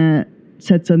was on it,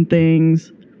 said some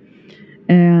things,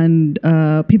 and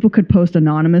people could post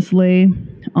anonymously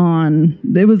on.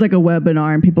 It was like a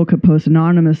webinar, and people could post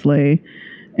anonymously.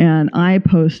 And I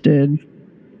posted,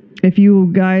 if you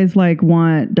guys like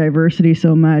want diversity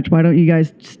so much, why don't you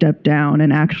guys step down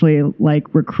and actually like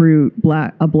recruit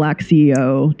a black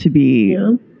CEO to be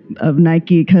of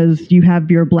Nike, because you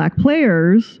have your black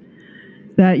players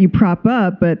that you prop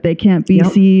up, but they can't be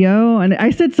CEO. And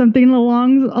I said something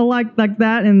along like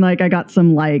that, and like I got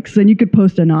some likes. And you could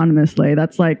post anonymously.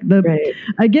 That's like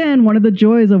again, one of the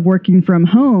joys of working from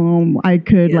home. I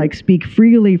could like speak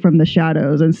freely from the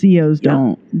shadows, and CEOs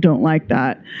don't like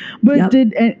that. But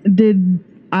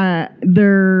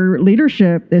their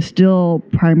leadership is still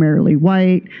primarily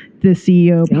white. The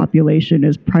CEO population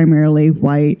is primarily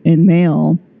white and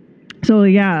male. So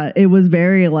yeah, it was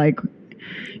very like,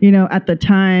 at the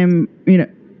time,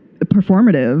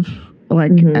 performative,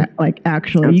 like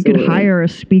actually. Absolutely. You could hire a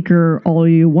speaker all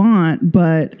you want,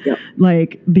 but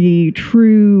like the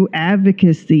true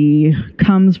advocacy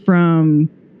comes from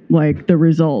like the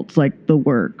results, like the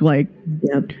work, like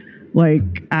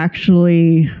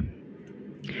actually,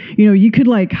 you could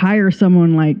like hire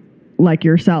someone like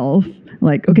yourself.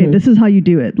 Like, okay, this is how you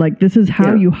do it. Like, this is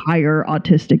how you hire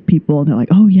autistic people. And they're like,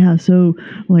 oh, yeah, so,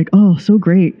 like, oh, so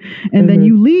great. And then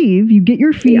you leave, you get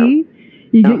your fee,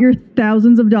 you get your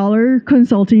thousands of dollar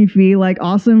consulting fee, like,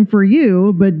 awesome for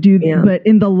you. But but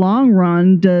in the long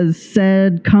run, does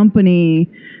said company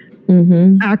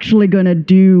actually going to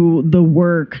do the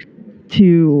work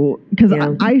because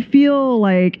I feel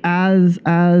like as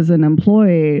an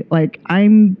employee, like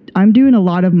I'm doing a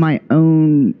lot of my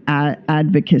own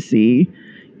advocacy,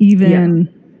 even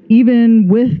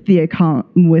with the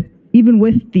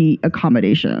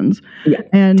accommodations,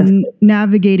 and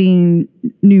navigating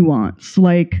nuance,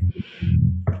 like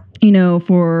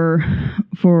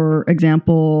for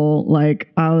example,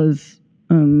 like I was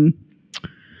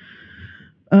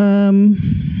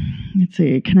let's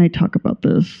see, can I talk about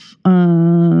this?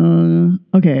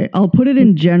 Okay, I'll put it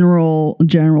in general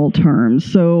terms.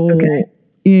 So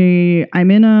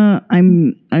I'm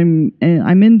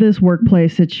in this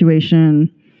workplace situation,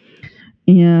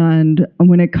 and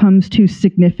when it comes to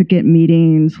significant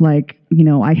meetings, like,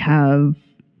 I have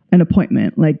an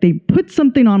appointment, like they put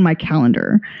something on my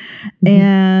calendar,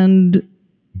 and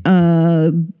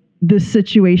this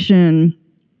situation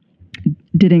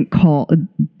didn't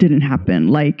happen.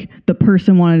 Like the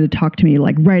person wanted to talk to me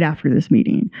like right after this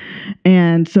meeting.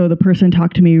 And so the person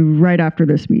talked to me right after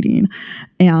this meeting,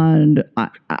 and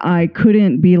I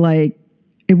couldn't be like,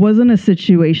 it wasn't a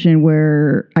situation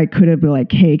where I could have been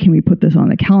like, hey, can we put this on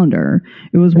the calendar?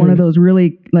 It was one of those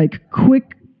really like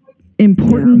quick,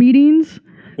 important meetings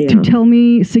to tell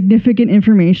me significant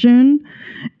information.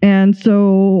 And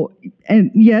so,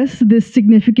 and yes, this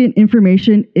significant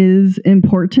information is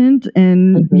important.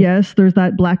 And yes, there's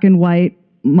that black and white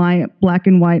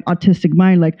autistic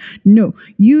mind, like, no,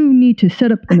 you need to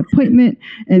set up an appointment,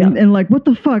 and like, what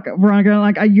the fuck, Veronica,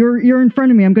 like, you're in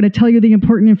front of me, I'm going to tell you the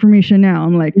important information now.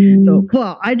 I'm like, so,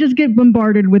 well, I just get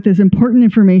bombarded with this important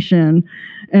information,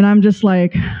 and I'm just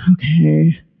like,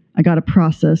 okay, I got to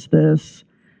process this.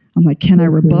 I'm like, can I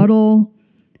rebuttal?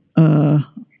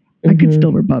 I could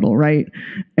still rebuttal, right?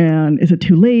 And is it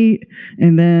too late?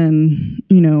 And then,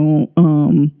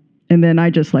 and then I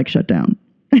just like shut down.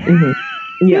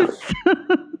 Yeah.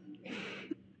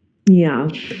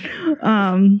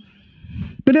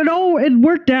 But it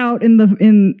worked out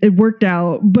it worked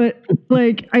out, but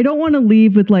like, I don't want to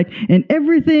leave with like, and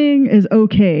everything is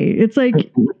okay. It's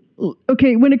like,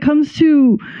 okay, when it comes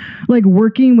to like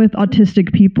working with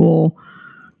autistic people,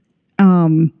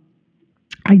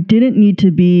 I didn't need to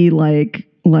be like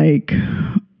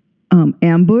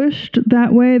ambushed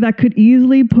that way. That could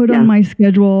easily put on my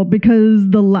schedule, because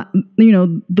the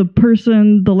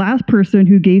last person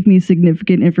who gave me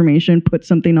significant information put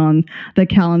something on the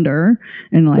calendar,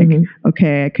 and like,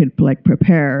 okay, I could like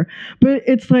prepare. But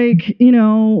it's like,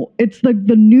 it's like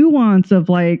the nuance of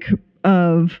like,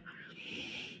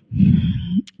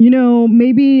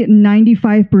 maybe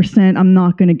 95% I'm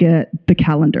not going to get the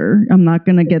calendar. I'm not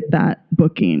going to get that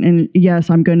booking. And yes,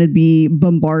 I'm going to be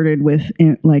bombarded with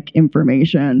like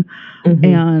information.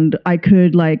 And I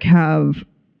could like have,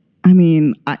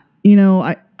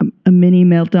 a mini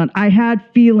meltdown. I had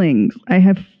feelings.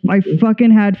 I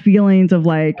fucking had feelings of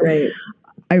like, right.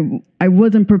 I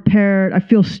wasn't prepared. I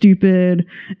feel stupid,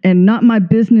 and not my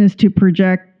business to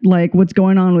project like what's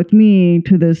going on with me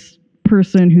to this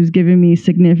person who's giving me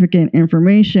significant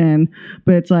information.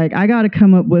 But it's like, I got to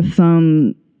come up with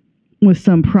some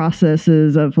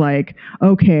processes of like,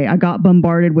 okay, I got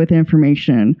bombarded with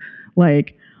information.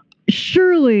 Like,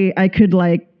 surely I could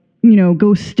like,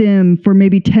 go stim for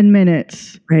maybe 10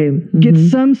 minutes, right. Get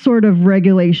some sort of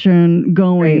regulation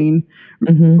going,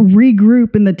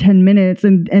 regroup in the 10 minutes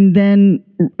and then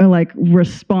like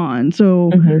respond.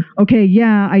 So, okay,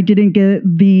 yeah, I didn't get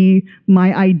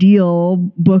my ideal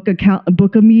book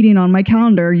a meeting on my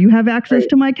calendar. You have access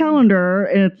to my calendar.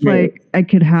 And it's like, I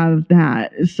could have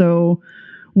that. So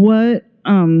what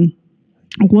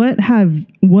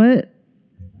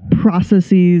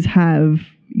processes have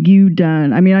you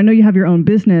done? I mean, I know you have your own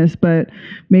business, but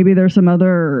maybe there's some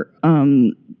other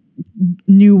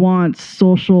nuanced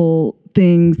social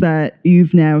things that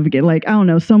you've navigated. Like, I don't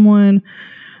know, someone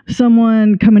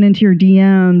coming into your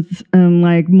DMs and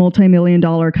like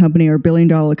multi-million-dollar company or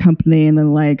billion-dollar company, and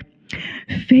then like,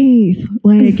 Faith,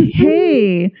 like,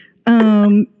 hey,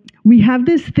 we have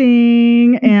this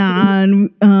thing and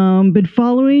been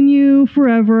following you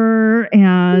forever,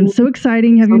 and so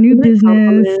exciting, you have your new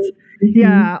business.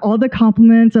 Yeah, all the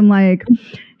compliments. I'm like,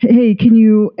 hey, can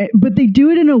you? But they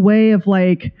do it in a way of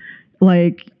like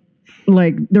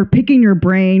they're picking your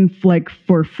brain like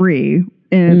for free,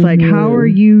 and it's like, how are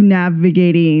you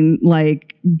navigating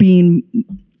like being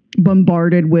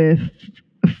bombarded with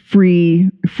free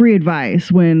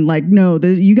advice when like, no,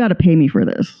 you got to pay me for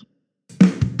this?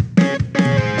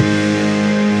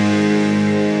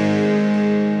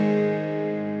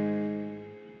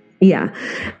 Yeah.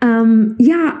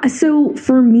 So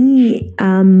for me,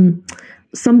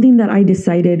 something that I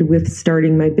decided with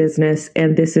starting my business,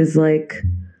 and this is like,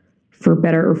 for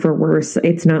better or for worse,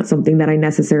 it's not something that I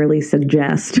necessarily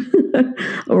suggest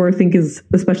or think is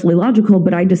especially logical,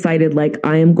 but I decided like,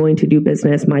 I am going to do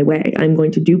business my way. I'm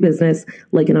going to do business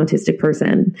like an autistic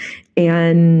person.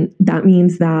 And that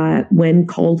means that when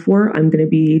called for, I'm going to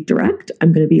be direct.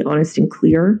 I'm going to be honest and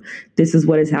clear. This is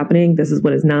what is happening. This is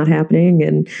what is not happening.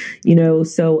 And,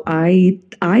 so I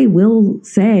will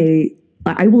say,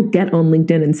 I will get on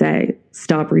LinkedIn and say,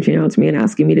 stop reaching out to me and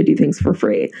asking me to do things for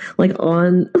free, like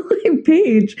on my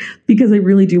page, because I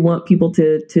really do want people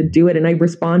to do it. And I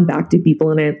respond back to people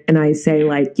and I say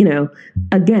like,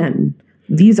 again,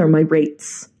 these are my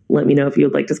rates. Let me know if you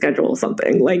would like to schedule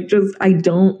something. Like, just, I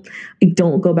don't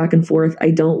go back and forth.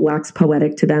 I don't wax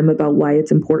poetic to them about why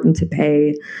it's important to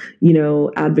pay,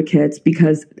 advocates,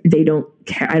 because they don't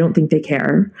care. I don't think they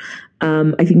care.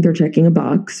 I think they're checking a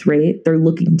box, right? They're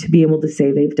looking to be able to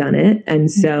say they've done it. And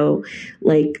so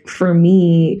like, for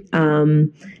me,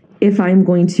 if I'm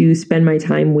going to spend my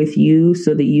time with you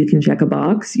so that you can check a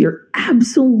box, you're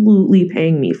absolutely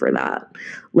paying me for that.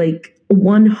 Like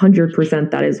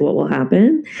 100% that is what will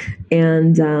happen.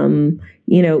 And,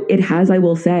 it has, I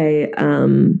will say,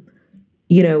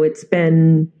 it's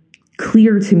been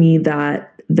clear to me that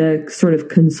the sort of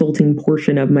consulting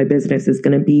portion of my business is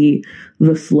going to be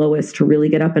the slowest to really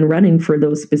get up and running for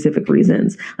those specific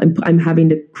reasons. I'm having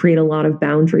to create a lot of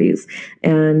boundaries,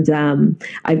 and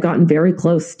I've gotten very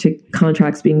close to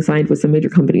contracts being signed with some major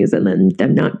companies and then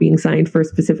them not being signed for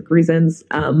specific reasons.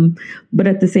 But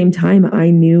at the same time, I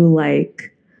knew like,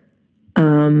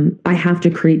 I have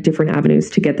to create different avenues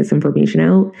to get this information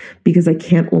out, because I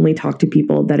can't only talk to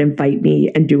people that invite me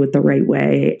and do it the right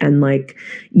way. And like,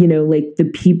 like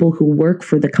the people who work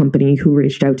for the company who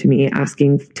reached out to me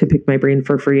asking to pick my brain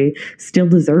for free still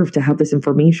deserve to have this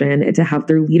information and to have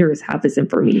their leaders have this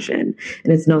information.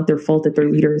 And it's not their fault that their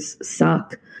leaders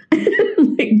suck.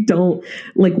 Like, don't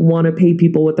like want to pay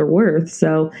people what they're worth.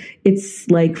 So it's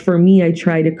like, for me, I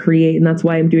try to create, and that's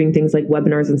why I'm doing things like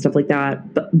webinars and stuff like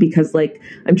that, but because like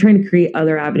I'm trying to create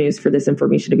other avenues for this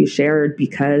information to be shared,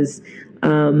 because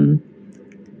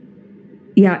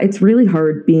it's really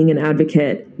hard being an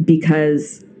advocate,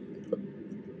 because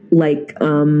like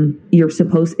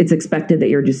it's expected that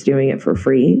you're just doing it for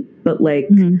free, but like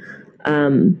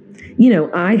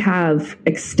I have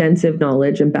extensive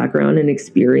knowledge and background and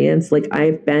experience. Like,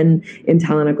 I've been in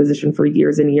talent acquisition for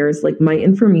years and years. Like, my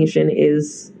information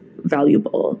is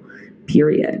valuable,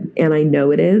 period. And I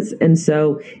know it is. And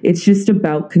so it's just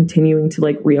about continuing to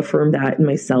like reaffirm that in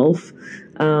myself.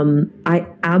 I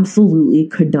absolutely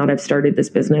could not have started this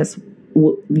business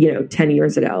 10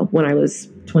 years ago when I was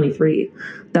 23.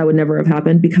 That would never have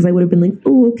happened, because I would have been like,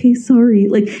 oh, okay, sorry.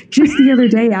 Like, just the other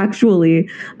day, actually,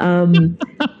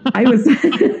 I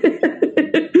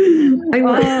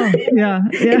Yeah.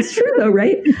 It's true though,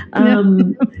 right?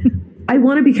 I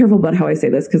want to be careful about how I say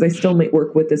this because I still might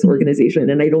work with this organization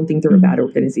and I don't think they're a bad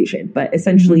organization. But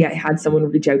essentially, I had someone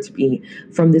reach out to me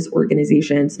from this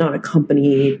organization. It's not a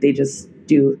company. They just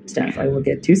do stuff. I won't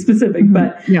get too specific,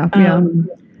 but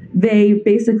they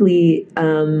basically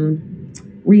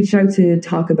reached out to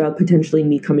talk about potentially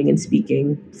me coming and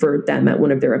speaking for them at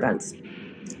one of their events.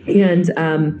 And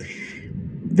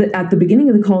at the beginning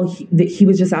of the call, he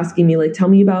was just asking me, like, tell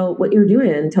me about what you're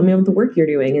doing. Tell me about the work you're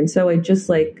doing. And so I just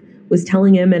was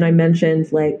telling him, and I mentioned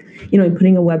I'm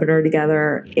putting a webinar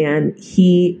together, and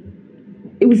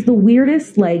it was the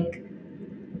weirdest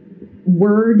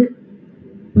word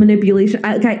manipulation.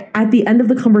 At the end of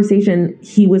the conversation,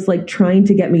 he was trying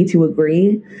to get me to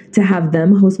agree to have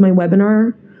them host my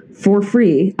webinar for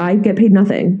free. I get paid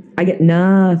nothing. I get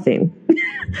nothing.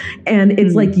 And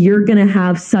it's you're going to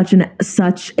have such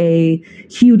a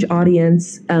huge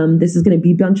audience. This is going to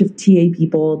be a bunch of TA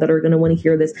people that are going to want to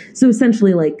hear this. So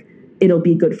essentially it'll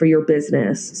be good for your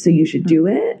business. So you should do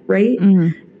it. Right.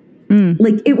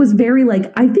 It was very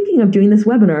I'm thinking of doing this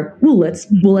webinar. Well, let's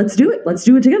do it. Let's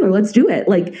do it together. Let's do it.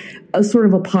 A sort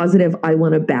of a positive, I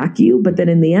want to back you. But then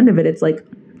in the end of it, it's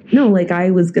no,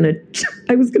 I was going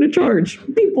to charge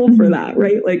people for that.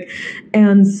 Right.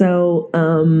 And so,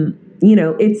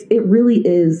 it really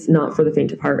is not for the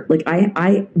faint of heart.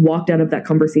 I walked out of that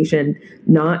conversation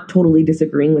not totally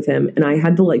disagreeing with him, and I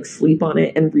had to sleep on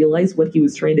it and realize what he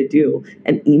was trying to do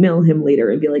and email him later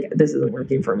and be this isn't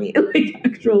working for me.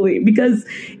 Actually, because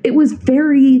it was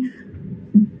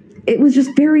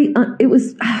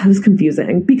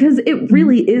confusing, because it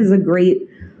really is a great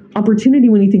opportunity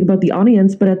when you think about the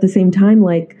audience, but at the same time,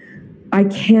 I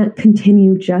can't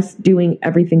continue just doing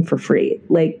everything for free.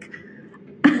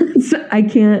 So I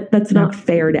can't, that's not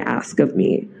fair to ask of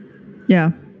me.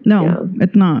 Yeah. No,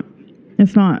 it's not.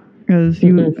 It's not. Because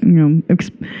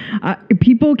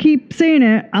people keep saying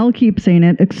it. I'll keep saying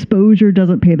it. Exposure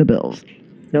doesn't pay the bills.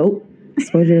 Nope.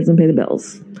 Exposure doesn't pay the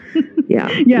bills. Yeah.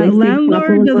 Yeah.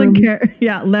 Landlord doesn't care.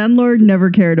 Yeah. Landlord never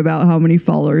cared about how many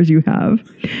followers you have.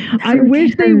 I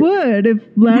wish they would. If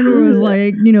landlord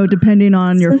was depending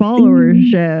on your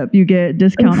followership, you get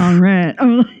discount on rent.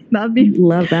 That'd be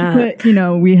love that. But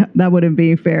that wouldn't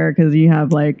be fair because you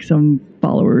have some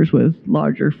followers with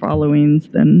larger followings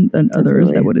than others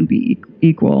that wouldn't be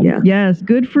equal. Yeah. Yes.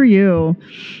 Good for you.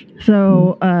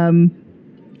 So,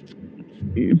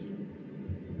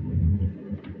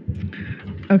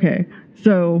 okay,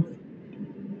 so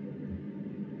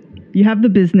you have the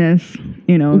business,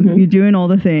 you're doing all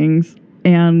the things,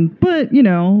 but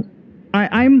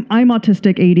I'm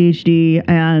autistic, ADHD,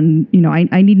 and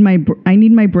I need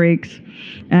my breaks.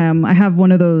 I have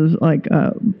one of those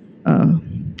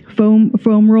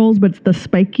foam rolls, but it's the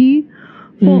spiky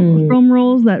foam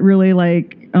rolls that really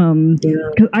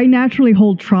because I naturally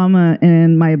hold trauma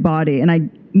in my body,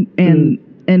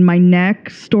 and my neck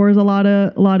stores a lot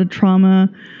of trauma,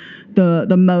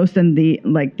 the most in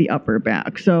the upper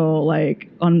back. So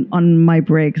on my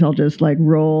breaks, I'll just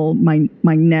roll my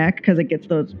neck because it gets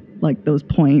those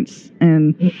points,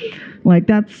 and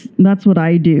that's what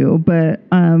I do. But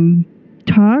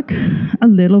talk a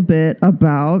little bit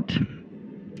about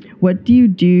what do you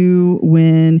do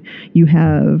when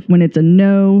it's a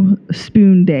no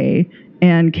spoon day.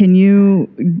 And can you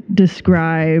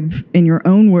describe in your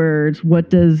own words, what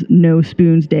does No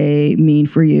Spoons Day mean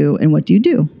for you and what do you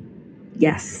do?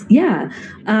 Yes. Yeah.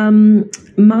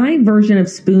 My version of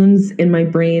spoons in my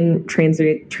brain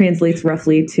translates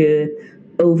roughly to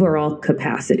overall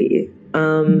capacity.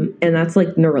 And that's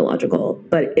neurological,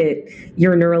 but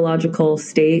your neurological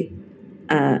state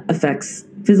affects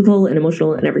physical and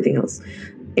emotional and everything else.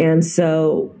 And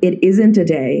so it isn't a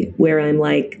day where I'm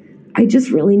I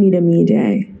just really need a me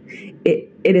day.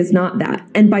 It is not that.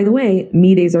 And by the way,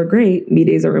 me days are great. Me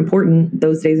days are important.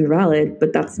 Those days are valid,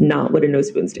 but that's not what a No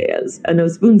Spoons Day is. A No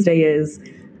Spoons Day is,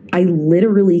 I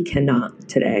literally cannot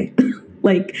today.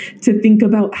 To think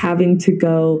about having to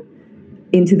go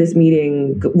into this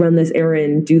meeting, run this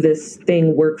errand, do this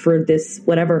thing, work for this,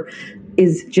 whatever,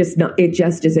 is just not, it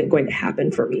just isn't going to happen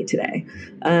for me today.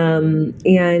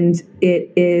 And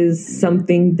it is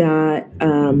something that,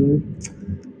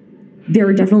 there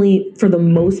are definitely, for the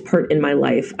most part in my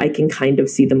life, I can kind of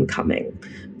see them coming,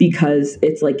 because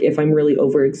it's if I'm really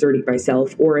overexerting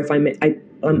myself, or if I'm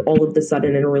all of the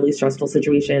sudden in a really stressful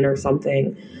situation or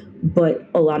something. But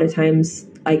a lot of times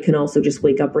I can also just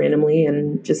wake up randomly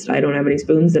and I don't have any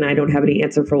spoons, and I don't have any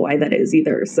answer for why that is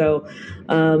either. So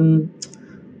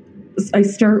I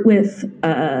start with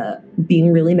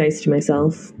being really nice to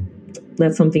myself.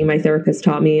 That's something my therapist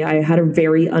taught me. I had a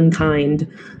very unkind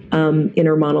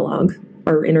inner monologue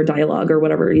or inner dialogue or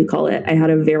whatever you call it. I had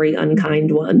a very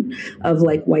unkind one of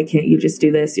like, why can't you just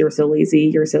do this? You're so lazy.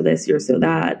 You're so this, you're so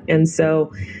that. And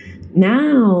so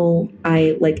now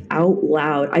I like out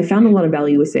loud, I found a lot of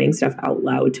value with saying stuff out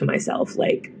loud to myself.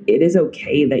 Like, it is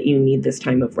okay that you need this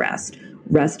time of rest.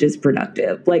 Rest is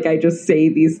productive. Like, I just say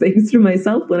these things to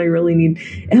myself when I really need,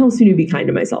 it helps me to be kind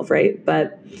to myself. Right.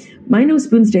 But my no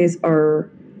spoons days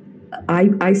are,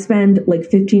 I spend like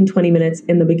 15, 20 minutes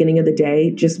in the beginning of the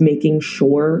day just making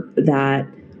sure that,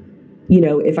 you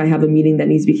know, if I have a meeting that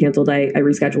needs to be canceled, I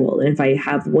reschedule. And if I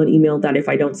have one email that if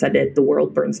I don't send it, the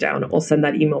world burns down, I'll send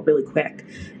that email really quick.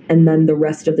 And then the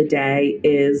rest of the day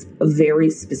is a very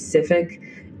specific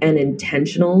and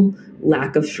intentional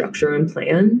lack of structure and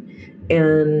plan.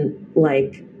 And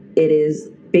like, it is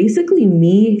basically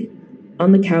me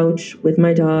on the couch with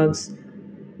my dogs,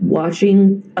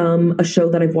 watching a show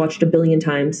that I've watched a billion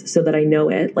times so that I know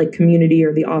it, like Community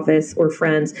or The Office or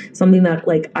Friends, something that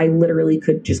like I literally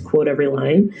could just quote every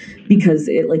line because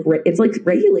it like it's like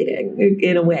regulating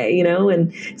in a way, you know?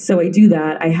 And so I do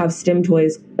that. I have stim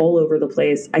toys all over the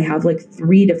place. I have like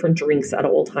 3 different drinks at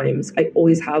all times. I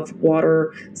always have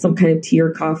water, some kind of tea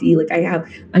or coffee. Like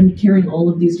I'm carrying all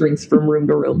of these drinks from room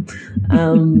to room.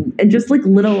 And just like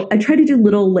I try to do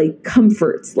little like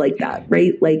comforts like that,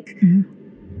 right? Like,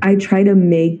 I try to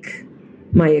make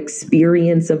my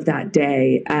experience of that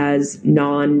day as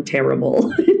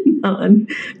non-terrible,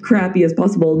 non-crappy as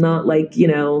possible, not like, you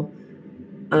know,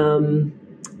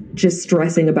 just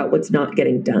stressing about what's not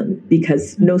getting done,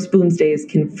 because no spoons days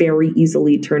can very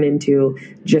easily turn into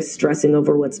just stressing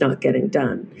over what's not getting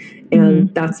done.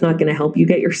 And that's not going to help you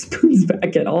get your spoons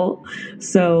back at all.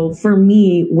 So for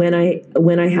me, when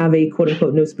I have a quote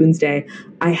unquote no spoons day,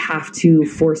 I have to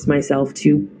force myself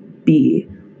to be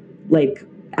like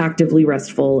actively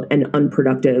restful and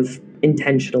unproductive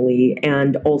intentionally,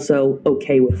 and also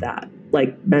okay with that,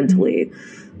 like mentally.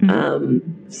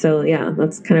 So yeah,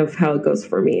 that's kind of how it goes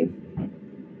for me.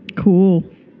 Cool.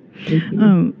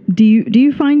 Do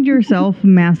you find yourself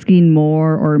masking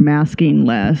more or masking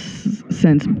less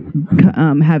since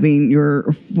having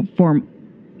your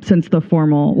since the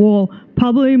formal, well,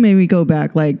 probably maybe go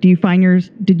back, like, did you find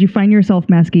yourself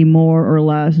masking more or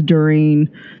less during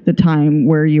the time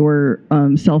where you were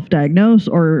self-diagnosed,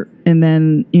 and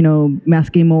then, you know,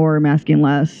 masking more or masking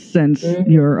less since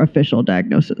your official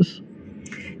diagnosis?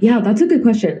 Yeah, that's a good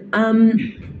question.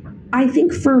 I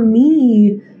think for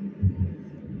me,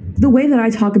 the way that I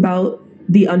talk about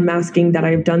the unmasking that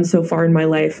I've done so far in my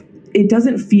life, it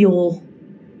doesn't feel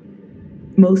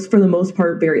for the most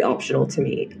part, very optional to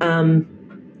me.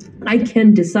 I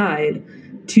can decide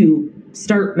to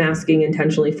start masking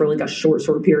intentionally for like a short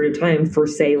period of time for,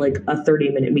 say, like a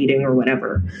 30-minute meeting or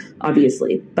whatever,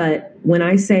 obviously. But when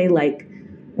I say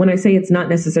it's not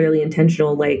necessarily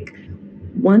intentional, like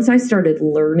once I started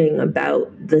learning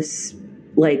about this,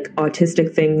 like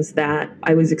autistic things that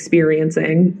I was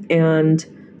experiencing and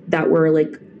that were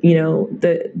like, you know,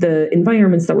 the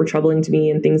environments that were troubling to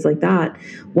me and things like that.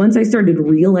 Once I started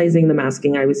realizing the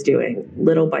masking I was doing,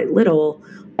 little by little,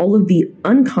 all of the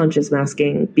unconscious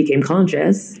masking became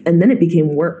conscious, and then it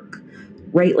became work,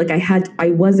 right? Like I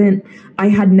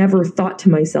had never thought to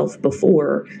myself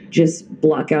before, just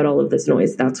block out all of this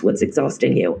noise. That's what's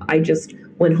exhausting you. I just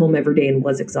went home every day and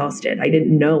was exhausted. I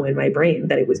didn't know in my brain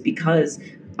that it was because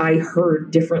I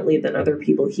heard differently than other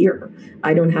people hear.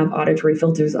 I don't have auditory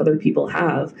filters other people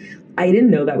have. I didn't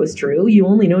know that was true. You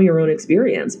only know your own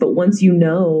experience. But once you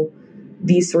know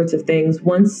these sorts of things,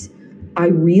 once I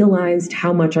realized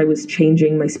how much I was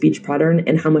changing my speech pattern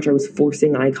and how much I was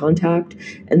forcing eye contact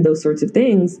and those sorts of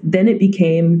things, then it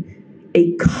became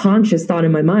a conscious thought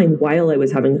in my mind while I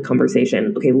was having a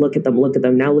conversation. Okay, look at them,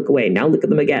 now look away, now look at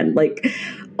them again, like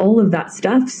all of that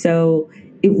stuff. So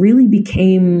it really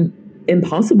became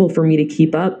impossible for me to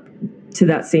keep up to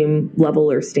that same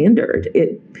level or standard.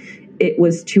 It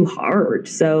was too hard.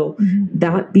 So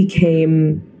that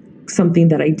became something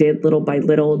that I did little by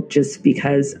little, just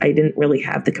because I didn't really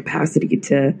have the capacity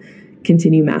to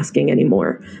continue masking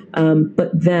anymore.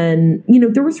 But then, you know,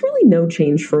 there was really no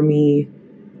change for me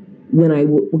when I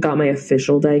got my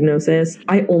official diagnosis.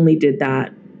 I only did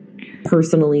that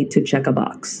personally to check a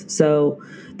box, so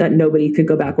that nobody could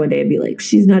go back one day and be like,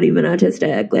 she's not even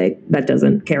autistic. Like, that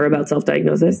doesn't care about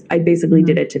self-diagnosis. I basically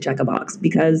did it to check a box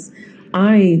because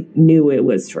I knew it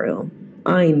was true.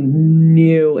 I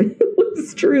knew it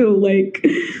was true. Like,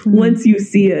 once you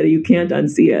see it, you can't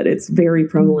unsee it. It's very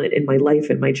prevalent in my life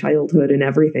and my childhood and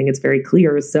everything. It's very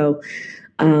clear. So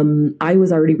I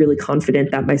was already really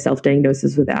confident that my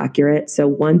self-diagnosis was accurate. So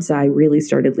once I really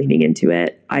started leaning into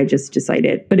it, I just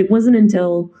decided, but it wasn't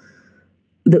until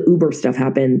the Uber stuff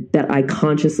happened that I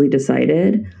consciously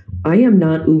decided I am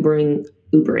not Ubering.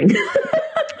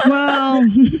 Well,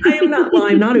 I'm not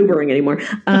Ubering anymore.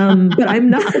 But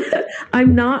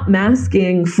I'm not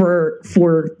masking for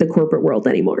the corporate world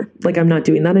anymore. Like, I'm not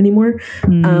doing that anymore.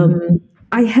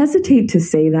 I hesitate to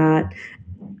say that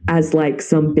as like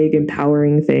some big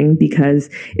empowering thing,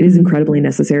 because it is incredibly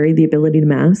necessary, the ability to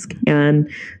mask. And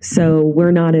so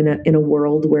we're not in a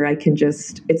world where I can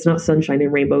just, it's not sunshine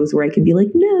and rainbows where I can be like,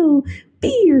 no,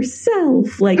 be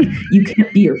yourself. Like, you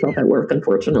can't be yourself at work,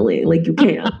 unfortunately. Like, you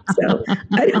can't. So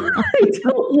I don't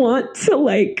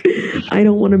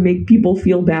want to make people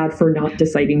feel bad for not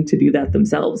deciding to do that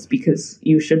themselves, because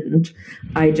you shouldn't.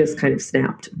 I just kind of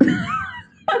snapped.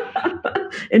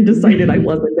 And decided I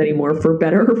wasn't anymore, for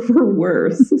better or for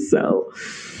worse. So,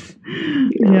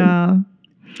 yeah.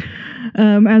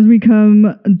 As we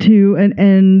come to an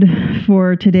end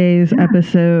for today's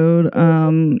episode,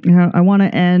 I want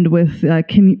to end with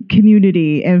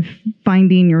community and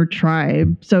finding your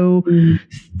tribe. So,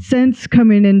 since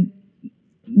coming in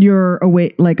your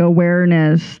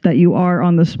awareness that you are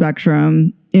on the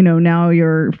spectrum, now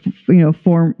you're,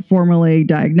 formally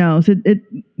diagnosed.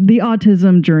 The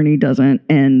autism journey doesn't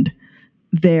end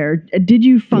there. Did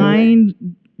you find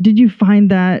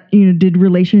that, did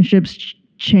relationships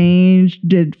change?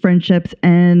 Did friendships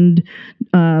end?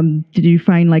 Did you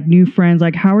find like new friends?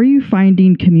 Like, how are you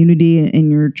finding community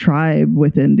in your tribe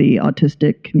within the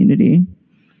autistic community?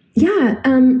 Yeah,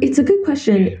 it's a good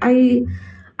question.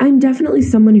 I'm definitely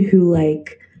someone who,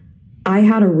 like, I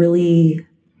had a really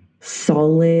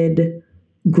solid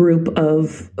group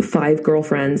of 5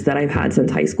 girlfriends that I've had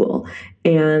since high school,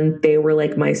 and they were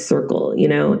like my circle,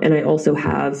 and I also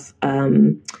have,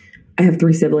 I have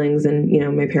 3 siblings, and,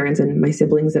 my parents and my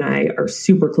siblings and I are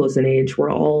super close in age.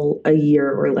 We're all a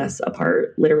year or less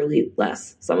apart, literally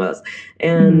less, some of us.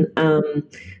 And,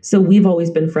 so we've always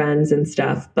been friends and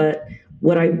stuff. But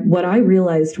what I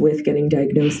realized with getting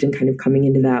diagnosed and kind of coming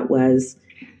into that was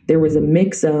there was a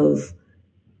mix of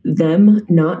them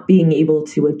not being able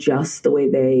to adjust the way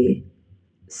they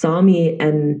saw me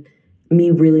and me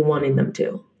really wanting them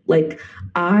to. Like,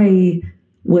 I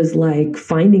was like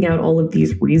finding out all of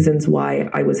these reasons why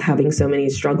I was having so many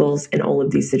struggles in all of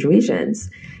these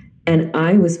situations. And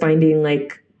I was finding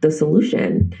like the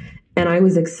solution, and I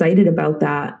was excited about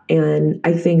that. And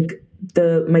I think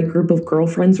my group of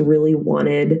girlfriends really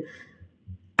wanted,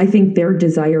 I think their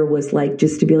desire was like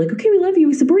just to be like, okay, we love you,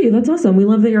 we support you, that's awesome, we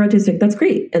love that you're autistic, that's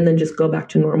great, and then just go back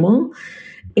to normal.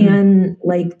 And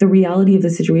like the reality of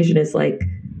the situation is like,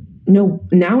 no,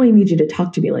 now I need you to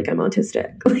talk to me like I'm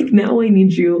autistic. Like, now I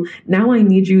need you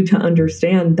to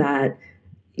understand that,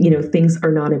 things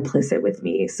are not implicit with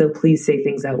me, so please say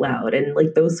things out loud, and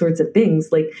like those sorts of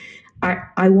things. Like,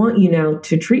 I want you now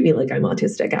to treat me like I'm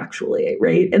autistic, actually,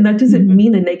 right? And that doesn't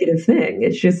mean a negative thing.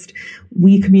 It's just,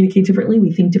 we communicate differently,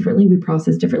 we think differently, we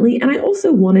process differently. And I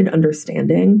also wanted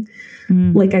understanding.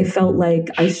 Like, I felt like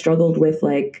I struggled with,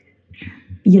 like,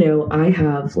 I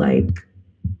have like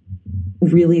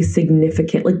really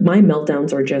significant, like, my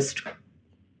meltdowns are just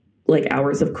like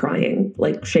hours of crying,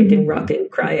 like shaking, rocking,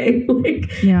 crying.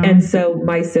 Like, and so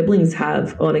my siblings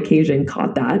have on occasion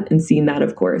caught that and seen that,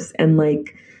 of course. And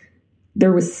like,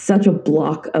 there was such a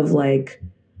block of like,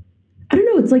 I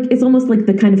don't know, it's almost like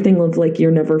the kind of thing of like,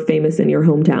 you're never famous in your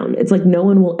hometown. It's like no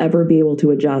one will ever be able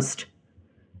to adjust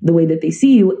the way that they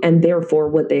see you and therefore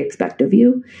what they expect of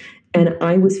you. And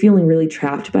I was feeling really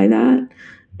trapped by that.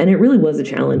 And it really was a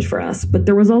challenge for us. But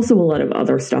there was also a lot of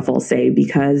other stuff, I'll say,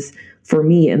 because for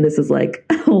me, and this is like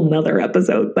a whole nother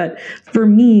episode, but for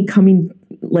me,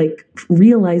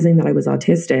 realizing that I was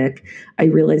autistic, I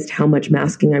realized how much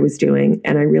masking I was doing.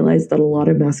 And I realized that a lot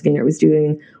of masking I was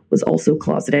doing was also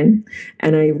closeting.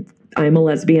 And I'm a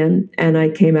lesbian, and I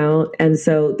came out. And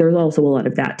so there's also a lot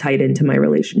of that tied into my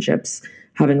relationships,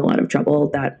 having a lot of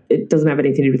trouble. That it doesn't have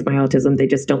anything to do with my autism. They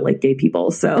just don't like gay people.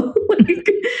 So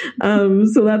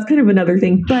so that's kind of another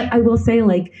thing. But I will say,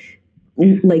 like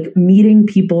meeting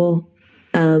people,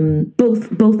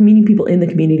 both meeting people in the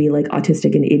community, like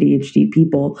autistic and ADHD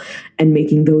people, and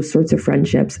making those sorts of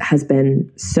friendships has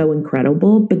been so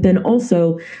incredible. But then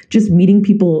also just meeting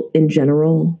people in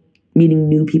general, meeting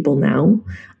new people now,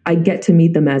 I get to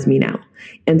meet them as me now.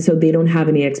 And so they don't have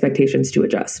any expectations to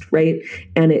adjust, right?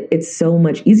 And it's so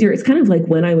much easier. It's kind of like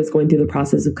when I was going through the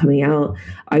process of coming out,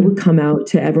 I would come out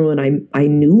to everyone I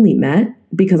newly met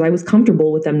because I was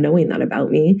comfortable with them knowing that about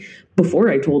me before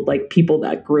I told like people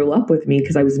that grew up with me,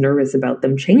 because I was nervous about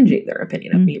them changing their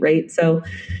opinion of me, right? So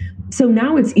So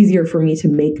now it's easier for me to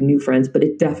make new friends, but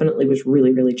it definitely was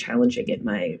really, really challenging in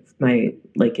my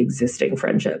like existing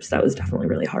friendships. That was definitely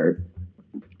really hard.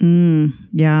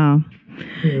 Yeah.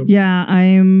 I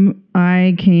am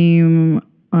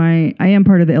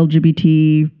part of the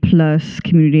LGBT plus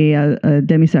community, a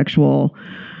demisexual.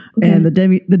 Okay. And the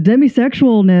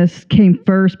demisexualness came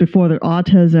first before the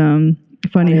autism.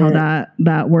 Funny how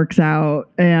that works out.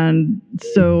 And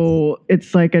so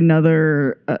it's like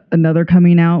another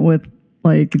coming out with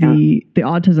like the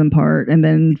autism part, and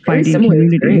then finding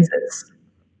community. Experiences.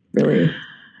 Really.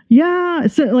 Yeah.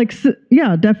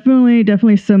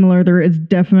 Definitely similar. There is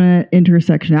definite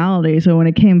intersectionality. So when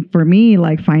it came for me,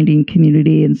 like finding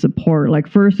community and support, like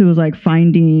first it was like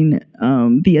finding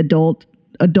the adult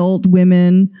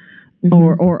women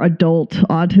or adult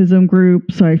autism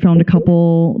group. So I found a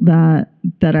couple that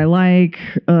I like.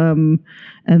 And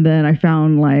then I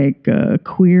found like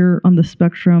queer on the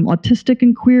spectrum, autistic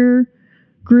and queer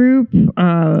group.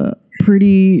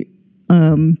 Pretty.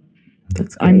 I'm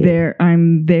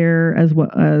there as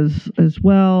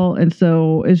well. And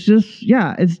so it's just,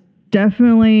 it's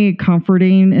definitely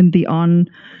comforting in the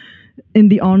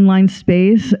online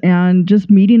space, and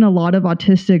just meeting a lot of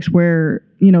autistics where,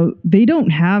 they don't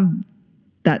have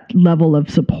that level of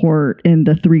support in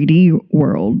the 3D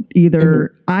world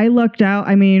either. I lucked out.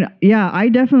 I mean, I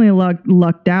definitely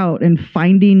lucked out in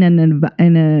finding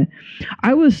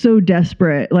I was so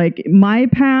desperate. Like my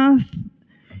path,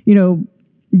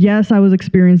 yes, I was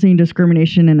experiencing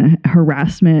discrimination and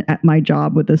harassment at my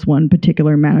job with this one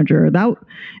particular manager. That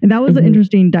was an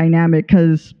interesting dynamic,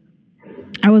 because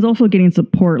I was also getting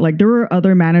support. Like there were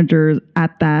other managers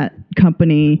at that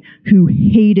company who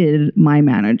hated my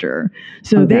manager.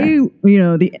 So they,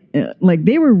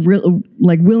 they were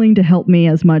willing to help me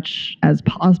as much as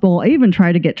possible. I even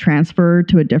tried to get transferred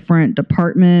to a different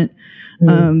department.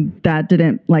 That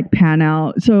didn't pan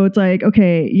out. So it's like,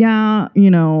 okay,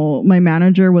 my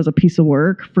manager was a piece of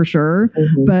work for sure.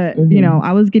 But,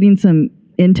 I was getting some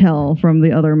intel from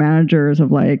the other managers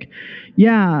of like,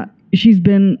 she's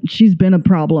been a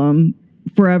problem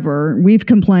forever. We've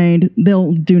complained.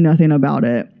 They'll do nothing about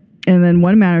it. And then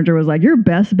one manager was like, your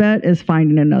best bet is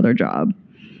finding another job.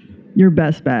 Your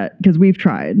best bet, because we've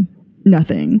tried.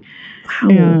 Nothing.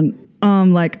 Wow.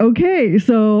 And like, okay,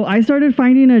 so I started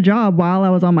finding a job while I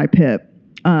was on my PIP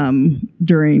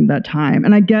during that time.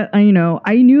 And I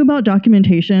knew about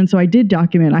documentation, so I did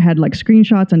document. I had like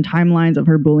screenshots and timelines of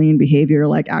her bullying behavior,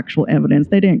 like actual evidence.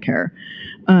 They didn't care.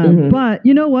 But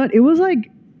you know what? It was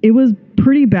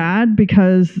pretty bad,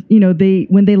 because,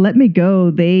 when they let me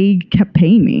go, they kept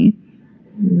paying me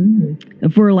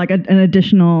for like an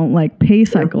additional like pay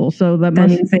cycle. So that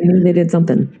means they knew they did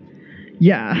something.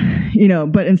 Yeah,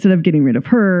 but instead of getting rid of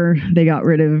her, they got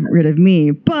rid of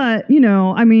me. But,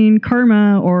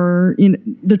 karma, or,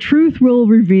 the truth will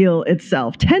reveal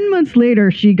itself. 10 months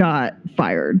later, she got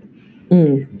fired.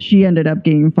 She ended up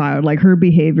getting fired. Like her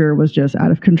behavior was just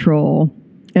out of control.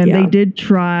 And they did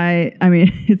try. I mean,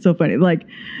 it's so funny. Like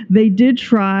they did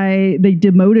try. They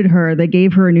demoted her. They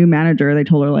gave her a new manager. They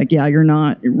told her like, you're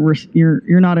not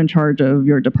in charge of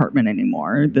your department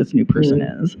anymore. This new person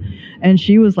is. And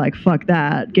she was like, fuck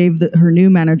that. Gave her new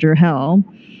manager hell.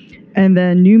 And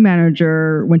then new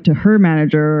manager went to her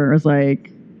manager. Was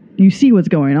like, you see what's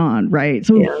going on, right?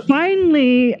 So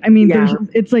finally, I mean,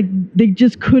 it's like they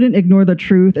just couldn't ignore the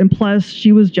truth. And plus,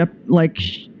 she was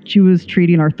she was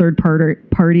treating our third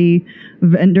party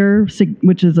vendor,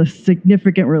 which is a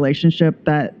significant relationship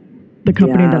that the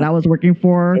company that I was working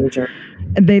for,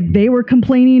 they were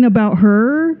complaining about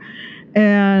her,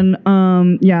 and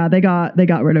they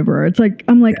got rid of her. It's like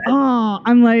to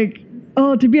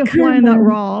be a fly on that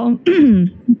wall,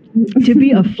 to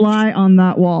be a fly on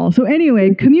that wall. So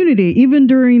anyway, community. Even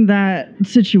during that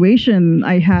situation,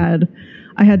 I had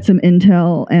some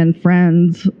intel and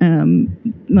friends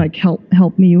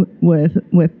help me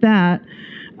with that.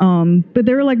 But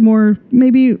they were like more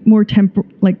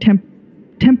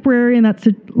temporary in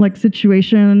that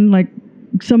situation. Like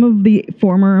some of the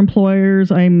former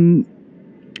employers, I've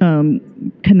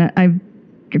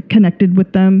connected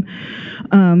with them.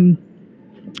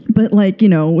 But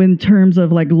in terms of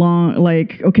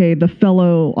the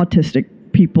fellow autistic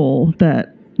people,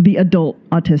 the adult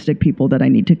autistic people that I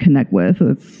need to connect with,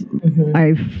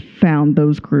 I've found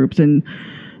those groups, and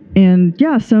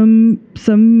some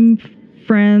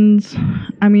friends.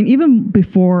 I mean, even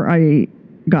before I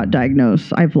got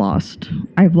diagnosed, I've lost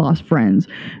friends,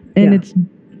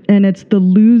 and it's the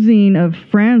losing of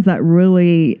friends that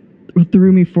really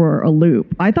threw me for a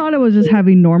loop. I thought I was just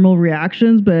having normal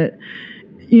reactions, but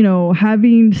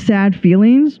having sad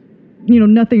feelings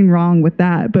nothing wrong with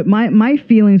that. But my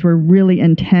feelings were really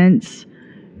intense,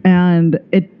 and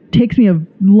it takes me a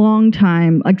long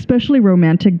time, like, especially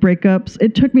romantic breakups.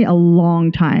 It took me a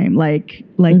long time, like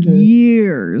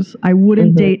years. I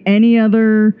wouldn't date any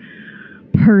other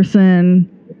person.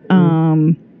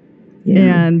 And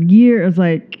years,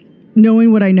 like,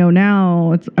 knowing what I know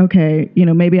now, it's okay,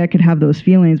 maybe I could have those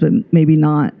feelings, but maybe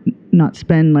not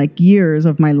spend like years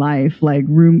of my life like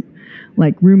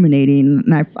ruminating.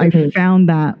 And I found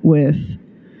that with,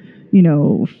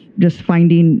 just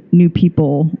finding new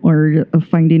people or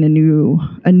finding a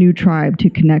new tribe to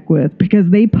connect with, because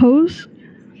they post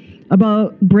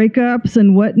about breakups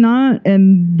and whatnot,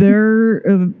 and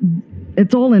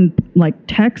it's all in like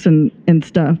text and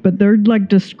stuff, but they're like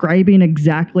describing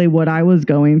exactly what I was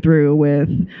going through with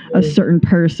a certain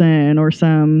person or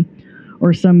some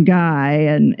guy,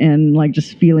 and like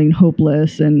just feeling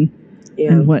hopeless and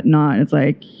whatnot. It's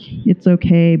like, it's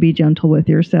okay, be gentle with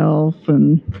yourself,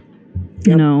 and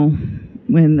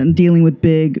when dealing with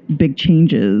big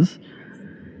changes.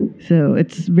 So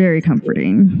it's very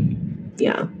comforting.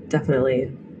 Yeah,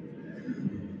 definitely.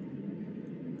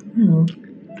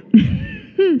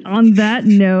 On that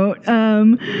note,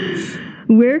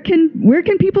 where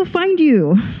can people find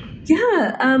you?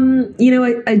 Yeah,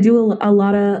 I do a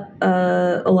lot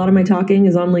of my talking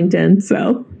is on LinkedIn,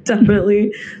 so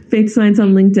definitely Faith Saenz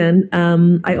on LinkedIn.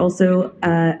 I also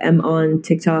am on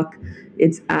TikTok.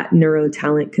 It's at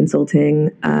Neurotalent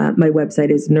Consulting. My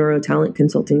website is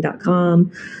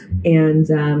neurotalentconsulting.com. And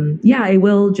I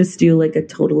will just do like a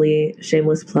totally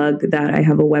shameless plug that I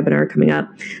have a webinar coming up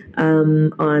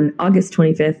on August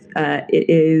 25th. It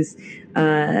is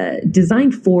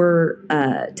designed for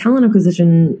talent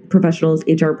acquisition professionals,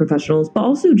 HR professionals, but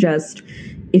also just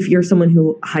if you're someone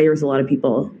who hires a lot of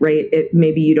people, right?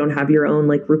 Maybe you don't have your own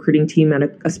like recruiting team at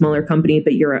a smaller company,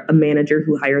 but you're a manager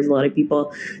who hires a lot of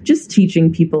people. Just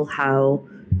teaching people how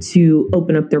to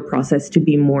open up their process to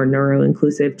be more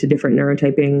neuro-inclusive to different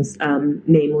neurotypings,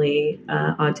 namely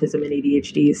autism and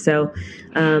ADHD. So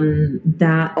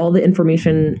that all the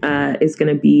information is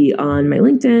going to be on my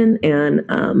LinkedIn,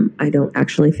 and I don't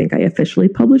actually think I officially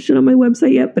published it on my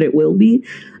website yet, but it will be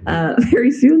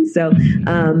very soon. So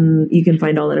you can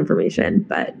find all that information.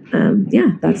 But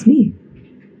that's me.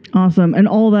 Awesome. And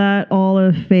all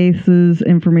of Faith's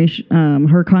information,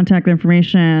 her contact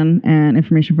information and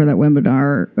information for that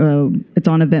webinar, it's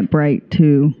on Eventbrite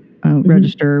to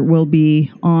register, will be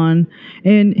on.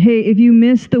 And hey, if you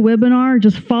missed the webinar,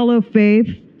 just follow Faith.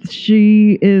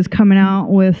 She is coming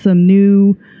out with some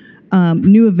new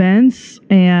events,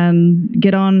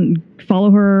 and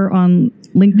follow her on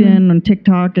LinkedIn, on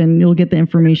TikTok, and you'll get the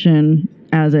information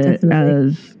as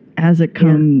it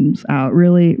comes out.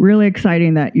 Really, really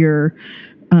exciting that you're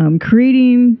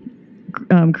creating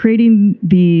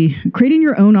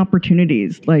your own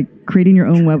opportunities, like creating your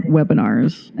own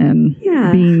webinars and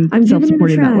being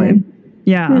self-supporting that way.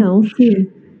 Yeah. We'll see.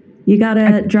 You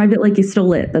gotta drive it like you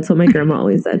stole it. That's what my grandma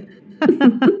always said.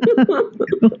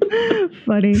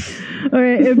 Funny. All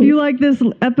right. If you like this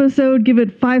episode, give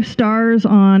it 5 stars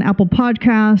on Apple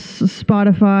Podcasts,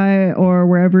 Spotify, or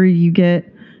wherever you get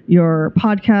your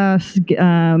podcasts.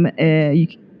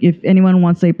 If anyone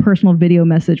wants a personal video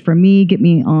message from me, get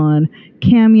me on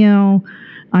Cameo.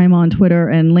 I'm on Twitter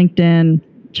and LinkedIn.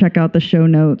 Check out the show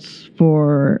notes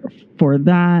for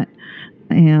that,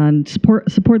 and support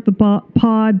the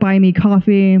pod. Buy me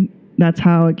coffee. That's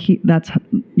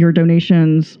your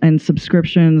donations and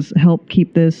subscriptions help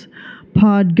keep this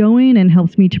pod going and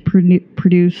helps me to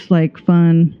produce like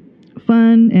fun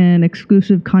and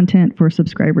exclusive content for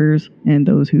subscribers and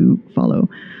those who follow.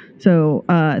 So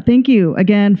thank you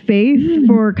again, Faith,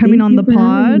 for coming on the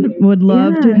pod. Would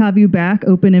love to have you back.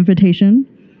 Open invitation.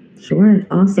 Sure.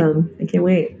 Awesome. I can't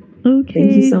wait. Okay.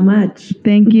 Thank you so much.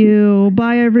 Thank you.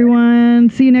 Bye,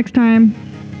 everyone. See you next time.